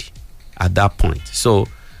made at that point. So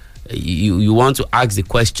you want to ask the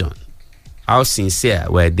question, how sincere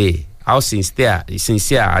were they? How sincere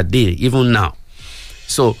are they even now?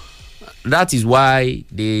 So that is why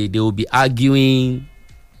they will be arguing,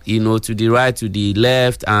 to the right, to the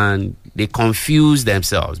left, and they confuse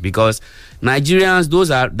themselves, because Nigerians, those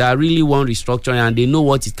that really want restructuring and they know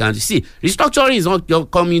what it can do. See, restructuring is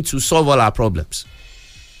not coming to solve all our problems,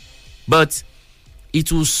 but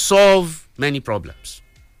it will solve many problems.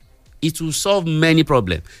 It will solve many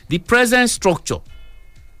problems. The present structure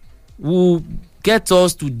will get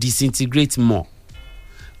us to disintegrate more,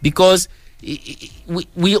 because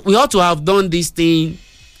we ought to have done this thing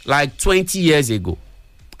like 20 years ago,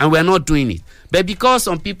 and we're not doing it. But because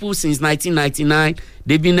some people since 1999,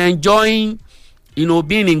 they've been enjoying,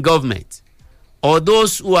 being in government, or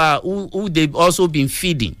those who they've also been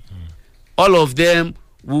feeding, all of them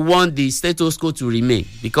will want the status quo to remain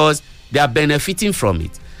because they are benefiting from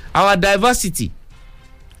it. Our diversity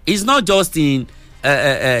is not just in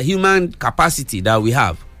human capacity that we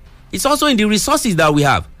have. It's also in the resources that we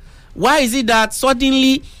have. Why is it that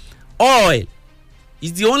suddenly oil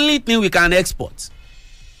is the only thing we can export?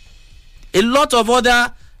 A lot of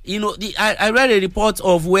other, I read a report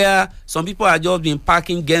of where some people are just been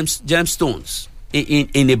packing gemstones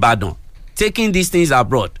in Ibadan, taking these things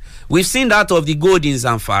abroad. We've seen that of the gold in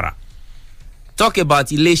Zamfara. Talk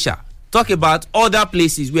about Elisha. Talk about other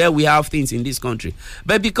places where we have things in this country.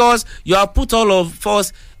 But because you have put all of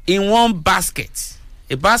us in one basket,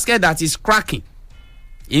 a basket that is cracking,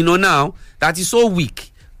 now, that is so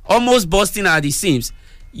weak, almost bursting at the seams,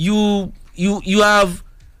 you have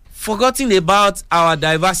forgotten about our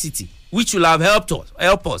diversity, which will have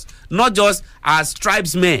help us, not just as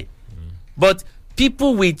tribesmen, but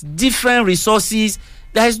people with different resources.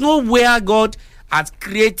 There is nowhere God has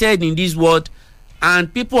created in this world,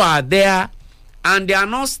 and people are there, and they are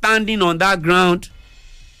not standing on that ground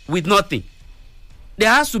with nothing. There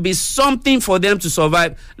has to be something for them to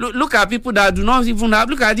survive. Look at people that do not even have.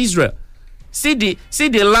 Look at Israel. See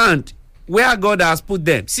the land where God has put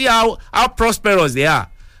them. See how prosperous they are,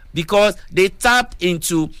 because they tap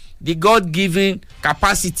into the God-given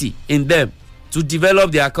capacity in them to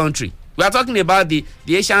develop their country. We are talking about the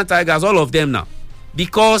Asian tigers, all of them now,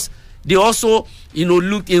 because they also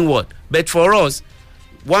look inward. But for us,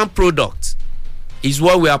 one product is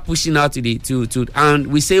what we are pushing out to and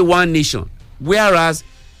we say one nation, whereas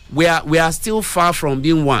we are still far from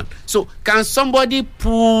being one. So can somebody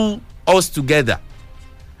pull us together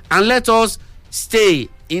and let us stay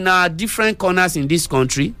in our different corners in this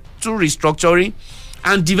country through restructuring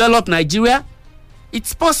and develop Nigeria?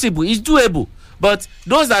 It's possible. It's doable. But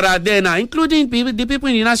those that are there now, including the people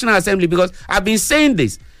in the National Assembly, because I've been saying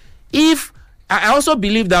this, I also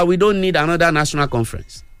believe that we don't need another national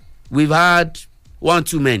conference. We've had one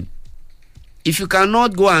too many. If you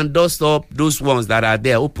cannot go and dust up those ones that are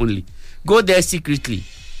there openly, go there secretly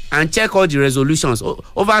and check all the resolutions,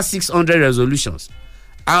 over 600 resolutions,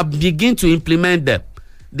 and begin to implement them.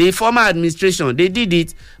 The former administration, they did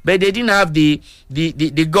it, but they didn't have the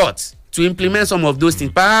guts to implement some of those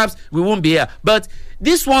things. Perhaps we won't be here. But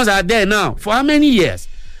these ones are there now. For how many years?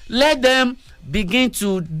 Let them begin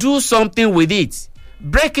to do something with it.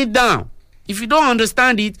 Break it down. If you don't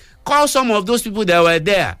understand it, call some of those people that were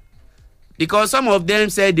there. Because some of them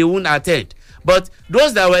said they won't attend. But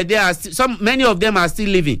those that were there, many of them are still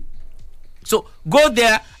living. So go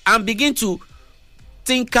there and begin to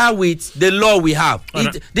tinker with the law we have.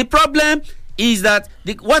 The problem is that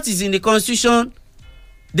what is in the Constitution,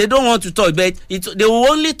 they don't want to touch, but they will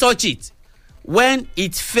only touch it when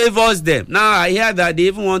it favors them. Now, I hear that they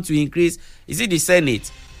even want to increase, is it the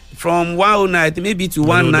Senate, from 109 maybe to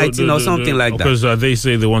 119 or something like that. Because they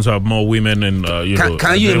say they want to have more women and,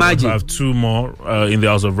 can you imagine? Have 2 more in the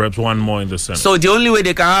House of Reps, 1 more in the Senate. So the only way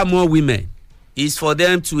they can have more women is for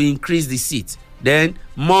them to increase the seat. Then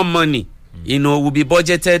more money, will be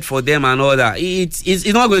budgeted for them and all that. It's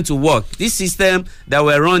not going to work. This system that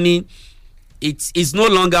we're running, it's no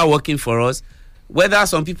longer working for us. Whether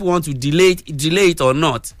some people want to delay it or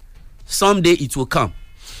not, someday it will come.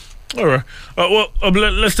 All right.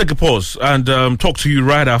 Let's take a pause and talk to you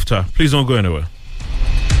right after. Please don't go anywhere.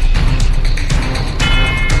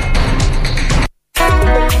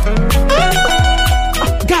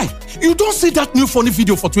 Guy, you don't see that new funny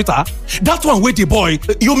video for Twitter? That one with the boy.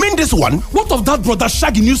 You mean this one? What of that brother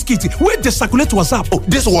Shaggy News Kitty? Where they circulate WhatsApp? Oh,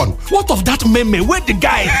 this one. What of that meme? Where the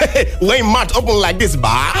guy? When mouth open like this,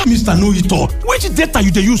 ba? Mr. Know It All. Which data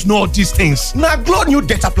you they use know all these things? Now, Glow new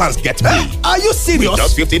data plans get me. Are you serious? With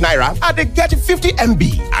just 50 naira, and they get 50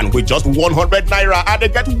 MB. And with just 100 naira, and they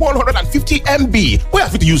get 150 MB. Where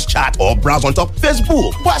have you to use chat or browse on top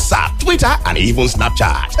Facebook, WhatsApp, Twitter, and even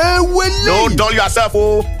Snapchat. Don't dull yourself,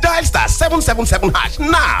 oh. Dial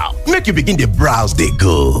 *777# now. Make you begin the browse, they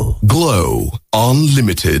go. Glow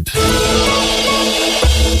Unlimited.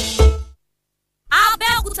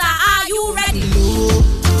 Abeokuta, are you ready?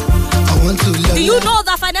 Do you know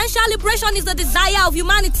that financial liberation is the desire of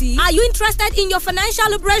humanity? Are you interested in your financial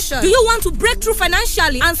liberation? Do you want to break through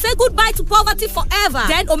financially and say goodbye to poverty forever?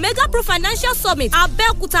 Then Omega Pro Financial Summit,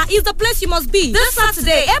 Abeokuta, is the place you must be. This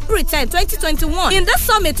Saturday, April 10, 2021. In this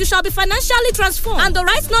summit, you shall be financially transformed and the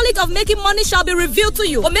right knowledge of making money shall be revealed to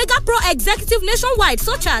you. Omega Pro executive nationwide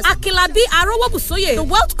such as Akilabi Arowobusoye, the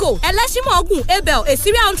Wealth Co, Eleshimo Ogun Abel, a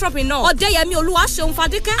serial entrepreneur, Odeyemi Oluwaseun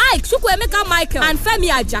Fadike, Ike Chukwuemeka Michael, and Femi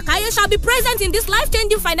Ajakaye shall be present in this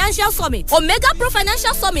life-changing financial summit. Omega Pro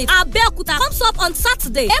Financial Summit, Abeokuta, comes up on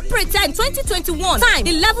Saturday, April 10, 2021. Time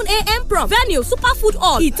 11 a.m. Prompt. Venue Superfood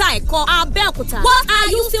Hall, Itaiko, Abeokuta. What are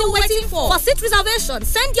you still waiting for? For seat reservation,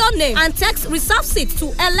 send your name and text reserve seat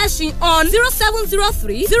to Eleshin on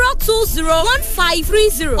 0703 020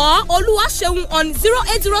 1530 or Oluwaseun on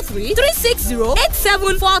 0803 360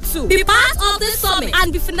 8742. Be part of this summit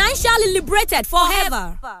and be financially liberated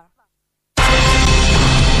forever.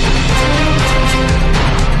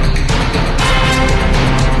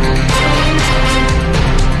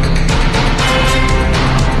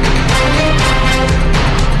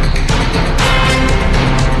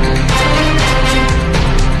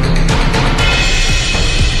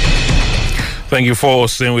 Thank you for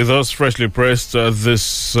staying with us. Freshly pressed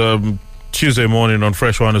this Tuesday morning on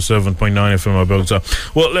Fresh 107.9 FM Abeokuta.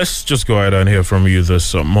 Well, let's just go ahead and hear from you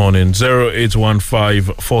this morning.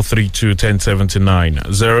 0815-432-1079.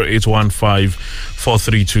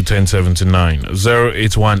 0815-432-1079.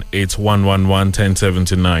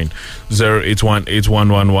 0818-111-1079.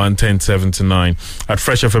 0818-111-1079. At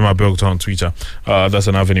Fresh FM Abeokuta on Twitter. That's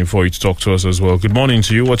an avenue for you to talk to us as well. Good morning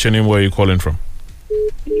to you. What's your name? Where are you calling from?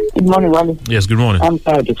 Good morning, Wally. Yes, good morning. I'm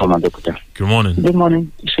Saudi from Abeokuta. Good morning. Good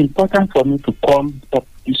morning. It's important for me to come up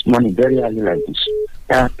this morning very early like this.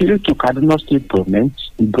 I appeal to Kaduna State government,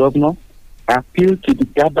 the governor. I appeal to the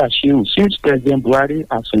Gabashiru, since President Buhari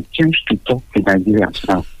has refused to talk to Nigerians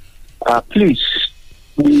now. Please,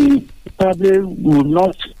 we probably will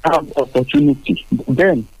not have opportunity.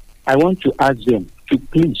 Then, I want to ask them to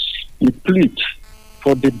please plead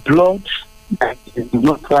for the blood that they do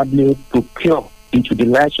not probably procure into the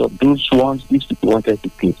lives of those ones these people wanted to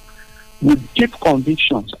kill. With deep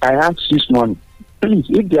convictions, I ask this morning, please,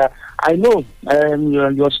 if they are, I know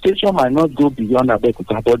your station might not go beyond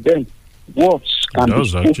Abeokuta, but then words can be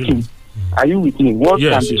spoken. Are you with me? Words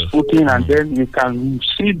can be spoken, and then we can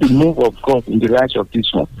see the move of God in the lives of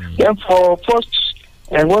this one. Then for first,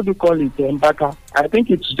 and what do you call it, Mbaka, I think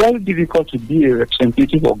it's very difficult to be a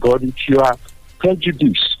representative of God if you are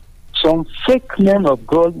prejudiced. Some fake men of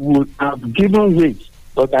God would have given way,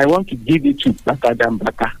 but I want to give it to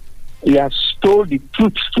Mbaka. He has told the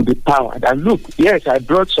truth to the power that, look, yes, I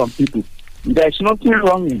brought some people. There's nothing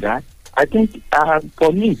wrong in that. I think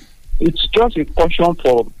for me, it's just a caution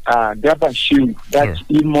for Dabashiru that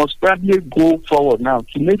he must probably go forward now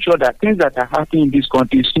to make sure that things that are happening in this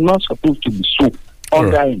country is not supposed to be so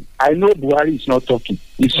under him. I know Buhari is not talking.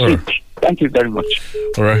 He's sick. Thank you very much.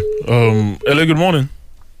 All right. Ele, good morning.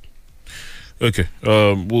 Okay.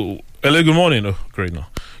 Ele, good morning. Oh, great now.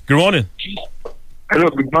 Good morning. Hello,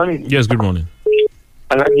 good morning. Yes, good morning.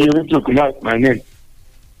 My name.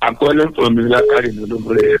 I'm calling from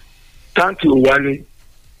Milakari. Thank you, Wale.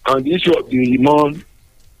 On the issue of the imam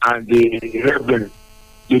and the reverend,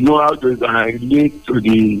 you know how to relate to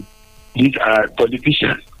these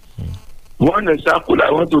politicians. One example I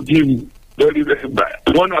want to give you, very, very bad.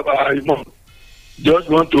 One of our imam just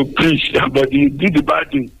want to preach, but he did the bad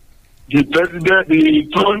thing. The president,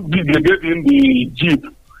 they gave him the jeep.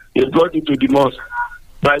 He brought it to the mosque.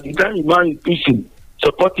 By the time the man is preaching,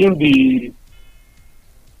 supporting the...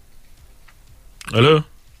 Hello?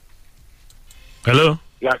 Hello?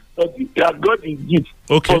 They have got the jeep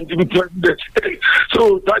from the president.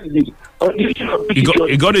 So that is it.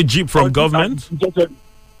 He got a jeep from government? And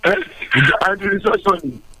the research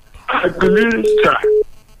on I believe,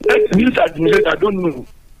 this administration, I don't know.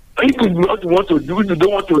 If you don't want to do, you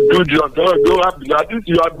don't want to do jobs, don't have, at least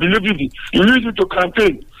you are believing it. You use it to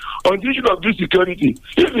campaign. On the issue of this security,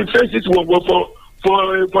 if you face this one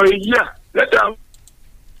for a year, let them.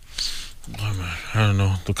 I don't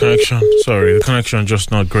know. The connection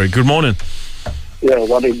just not great. Good morning. Yeah,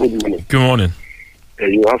 what a good morning. Good morning.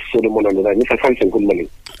 You have Solomon on the line. Mr. Samson, good morning.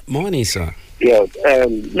 Morning, sir. Yeah,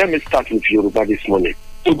 let me start with Yoruba this morning.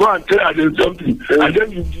 To go and tell us something, and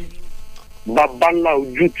then you... Babala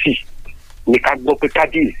Ujuti, Nikagbo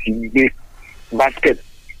Pekadi, Sigbe, basket,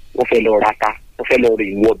 Ofelo Rata, Ofelo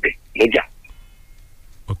Iwobe, Leja.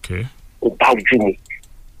 Okay. Obaujumu.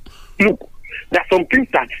 Look, there are some things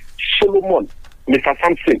that Solomon, Mr.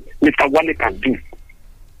 Samson, Mr. Wale can do.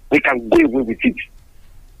 We can go away with it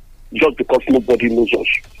just because nobody knows us.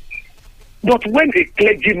 But when a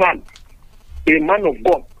clergyman, a man of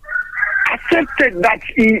God, accepted that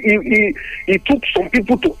he took some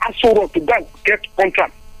people to Asoro to go and get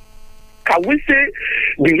contracts, can we say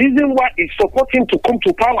the reason why he's supporting to come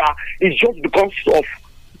to power is just because of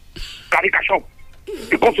caricature,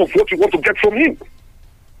 because of what you want to get from him?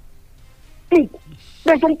 Look,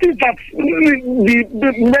 there's some things that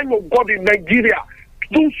the men of God in Nigeria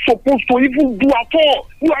don't supposed to even do at all.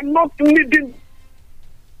 You are not leading.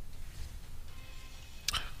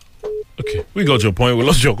 Okay, we got your point. We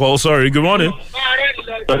lost your call. Sorry. Good morning.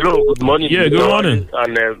 Hello, good morning. Yeah, good morning.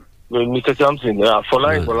 And Mr. Sampson,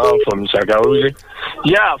 following from Shagauri.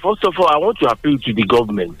 Yeah, first of all, I want to appeal to the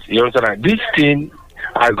government. You understand? This thing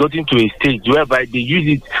has gotten to a stage whereby they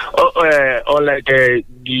use it, unlike the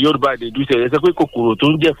Yoruba, they do say, there's a quick kokoro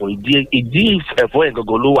to get for it is for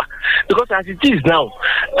Ngogoloa. Because as it is now,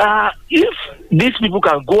 if these people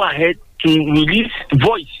can go ahead to release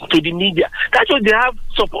voice to the media, that's what they have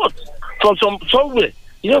support from somewhere.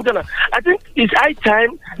 You know what I'm saying? I think it's high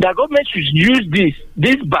time the government should use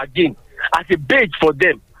this bargain as a bait for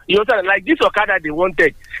them. You know what I'm saying? Like this Okada they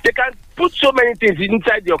wanted. They can put so many things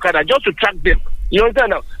inside the Okada just to track them. You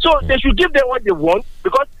understand now? So they should give them what they want,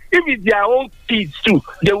 because if it's their own kids too,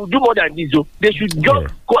 they will do more than this. So they should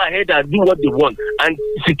just go ahead and do what they want and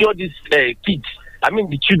secure these kids. I mean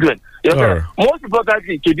the children. You know most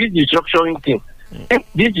importantly to this restructuring thing.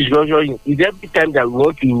 This restructuring is every time that we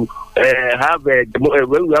want to have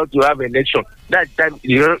when we have to have election. That time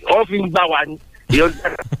all things are one. You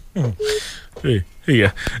understand? Hey,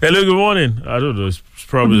 yeah. Hello, good morning. I don't know. It's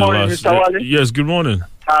probably good morning, the last. Mr. Wale. Yes, good morning.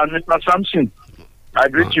 Mr. Samson, I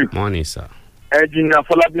greet you. Morning, sir. Engineer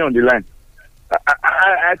Folabi on the line.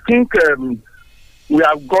 I think we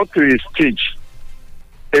have got to a stage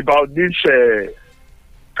about this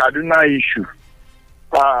Kaduna issue.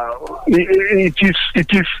 It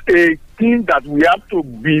is a thing that we have to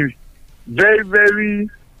be very, very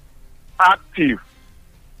active.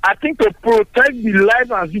 I think to protect the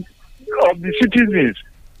lives of the citizens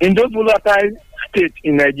in those volatile states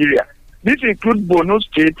in Nigeria. This includes Borno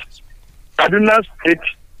State, Kaduna State,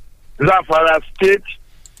 Zamfara State,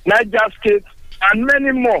 Niger State, and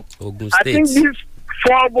many more. I think these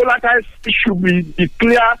 4 volatile states should be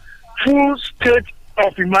declared full state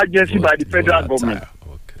of emergency by the federal government.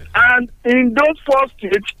 And in those 4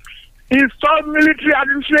 states, installed military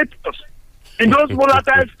administrators. In those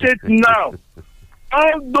volatile states now,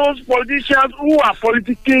 all those politicians who are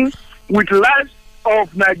politicking with lives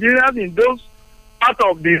of Nigerians in those part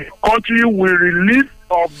of the country will release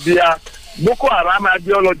of their Boko Haram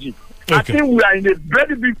ideology. Okay. I think we are in a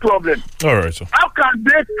very big problem. All right, sir. How can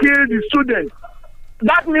they kill the students?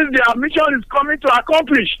 That means their mission is coming to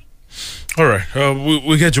accomplish. All right,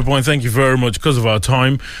 we get your point. Thank you very much. Because of our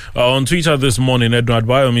time, on Twitter this morning, Edward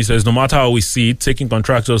Bayomi says, no matter how we see it, taking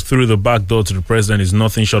contractors through the back door to the president is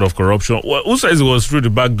nothing short of corruption. Well, who says it was through the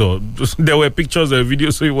back door? There were pictures and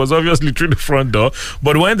videos, so it was obviously through the front door.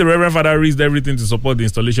 But when the Reverend Father reads everything to support the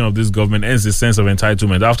installation of this government, ends the sense of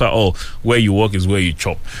entitlement. After all, where you work is where you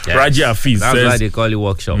chop. Yes. Raji Hafiz says... That's why they call it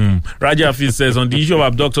workshop. Raji Hafiz says, on the issue of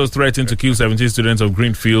abductors threatening to kill 17 students of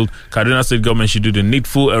Greenfield, Kaduna State government should do the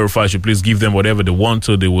needful. Erufai should please give them whatever they want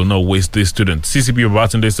so they will not waste these students. CCP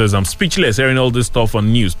Babatunde says, I'm speechless hearing all this stuff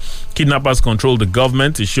on news. Kidnappers control the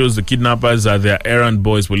government. It shows the kidnappers are their errand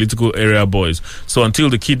boys, political area boys. So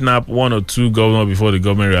until they kidnap 1 or 2 governors before the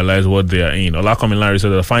government realize what they are in. Olakomi Larry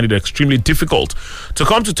said, I find it extremely difficult to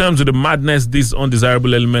come to terms with the madness these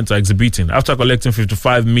undesirable elements are exhibiting. After collecting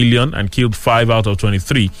 55 million and killed 5 out of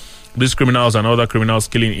 23, these criminals and other criminals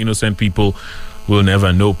killing innocent people will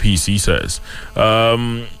never know peace, he says.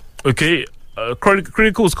 Okay.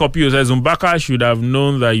 Critical Scorpio says Mbaka should have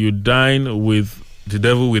known that you dine with the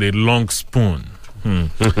devil with a long spoon.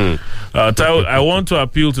 I want to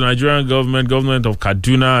appeal to Nigerian government of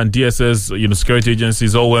Kaduna and DSS, security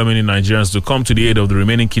agencies, all well-meaning Nigerians to come to the aid of the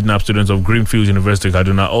remaining kidnapped students of Greenfield University,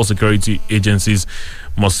 Kaduna. All security agencies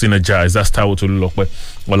must synergize. That's Taiwo Tolulokwe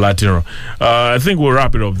or Latino. I think we'll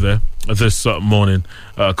wrap it up there this morning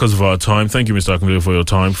because of our time. Thank you, Mr. Akinlele, for your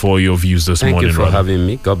time, for your views this morning. Thank you for having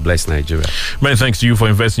me. God bless Nigeria. Many thanks to you for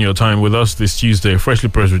investing your time with us this Tuesday. Freshly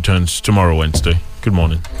Pressed returns tomorrow, Wednesday. Good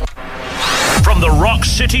morning. From the rock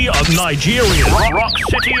city of Nigeria. Rock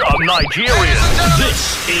city of Nigeria.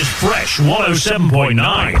 This is Fresh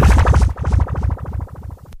 107.9.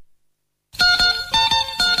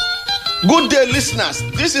 Good day, listeners.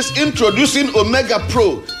 This is introducing Omega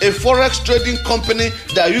Pro, a forex trading company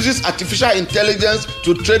that uses artificial intelligence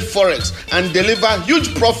to trade forex and deliver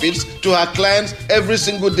huge profits to our clients every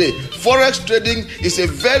single day. Forex trading is a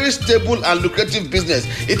very stable and lucrative business.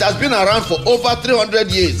 It has been around for over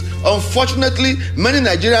 300 years. Unfortunately, many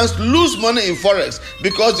Nigerians lose money in forex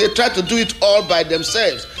because they try to do it all by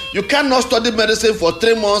themselves. You cannot study medicine for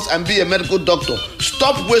 3 months and be a medical doctor.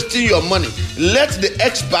 Stop wasting your money. Let the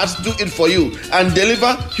experts do it for you and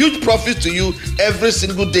deliver huge profits to you every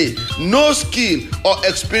single day. No skill or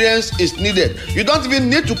experience is needed. You don't even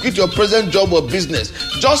need to quit your present job or business.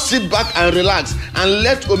 Just sit back and relax and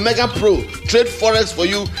let Omega Pro trade forex for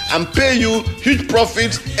you and pay you huge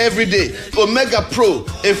profits every day. Omega Pro,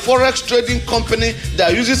 a forex trading company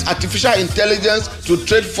that uses artificial intelligence to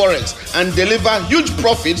trade forex and deliver huge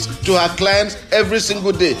profits to our clients every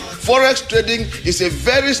single day. Forex trading is a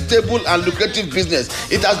very stable and lucrative business.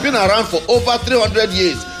 It has been around for over 300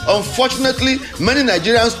 years. Unfortunately, many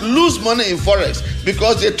Nigerians lose money in forex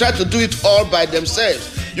because they try to do it all by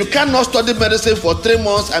themselves. You cannot study medicine for 3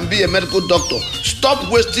 months and be a medical doctor. Stop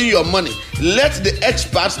wasting your money. Let the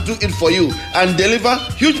experts do it for you and deliver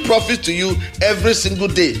huge profits to you every single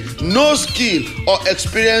day. No skill or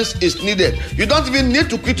experience is needed. You don't even need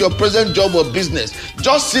to quit your present job or business.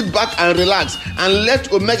 Just sit back and relax and let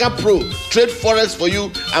Omega Pro trade forex for you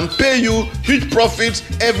and pay you huge profits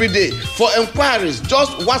every day. For inquiries,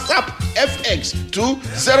 just WhatsApp FX to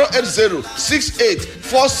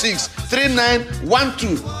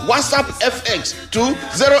 08068463912. WhatsApp FX to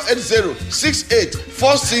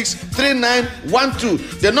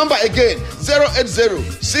 08068463912. The number again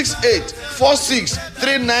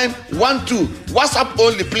 08068463912. WhatsApp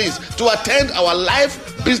only, please, to attend our live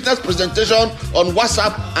business presentation on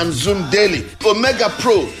WhatsApp and Zoom daily. Omega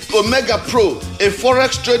Pro, a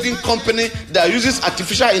forex trading company that uses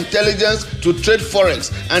artificial intelligence to trade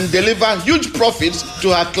forex and deliver huge profits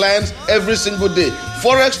to our clients every single day.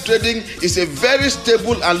 Forex trading is a very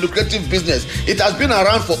stable and lucrative business. It has been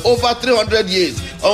around for over 300 years.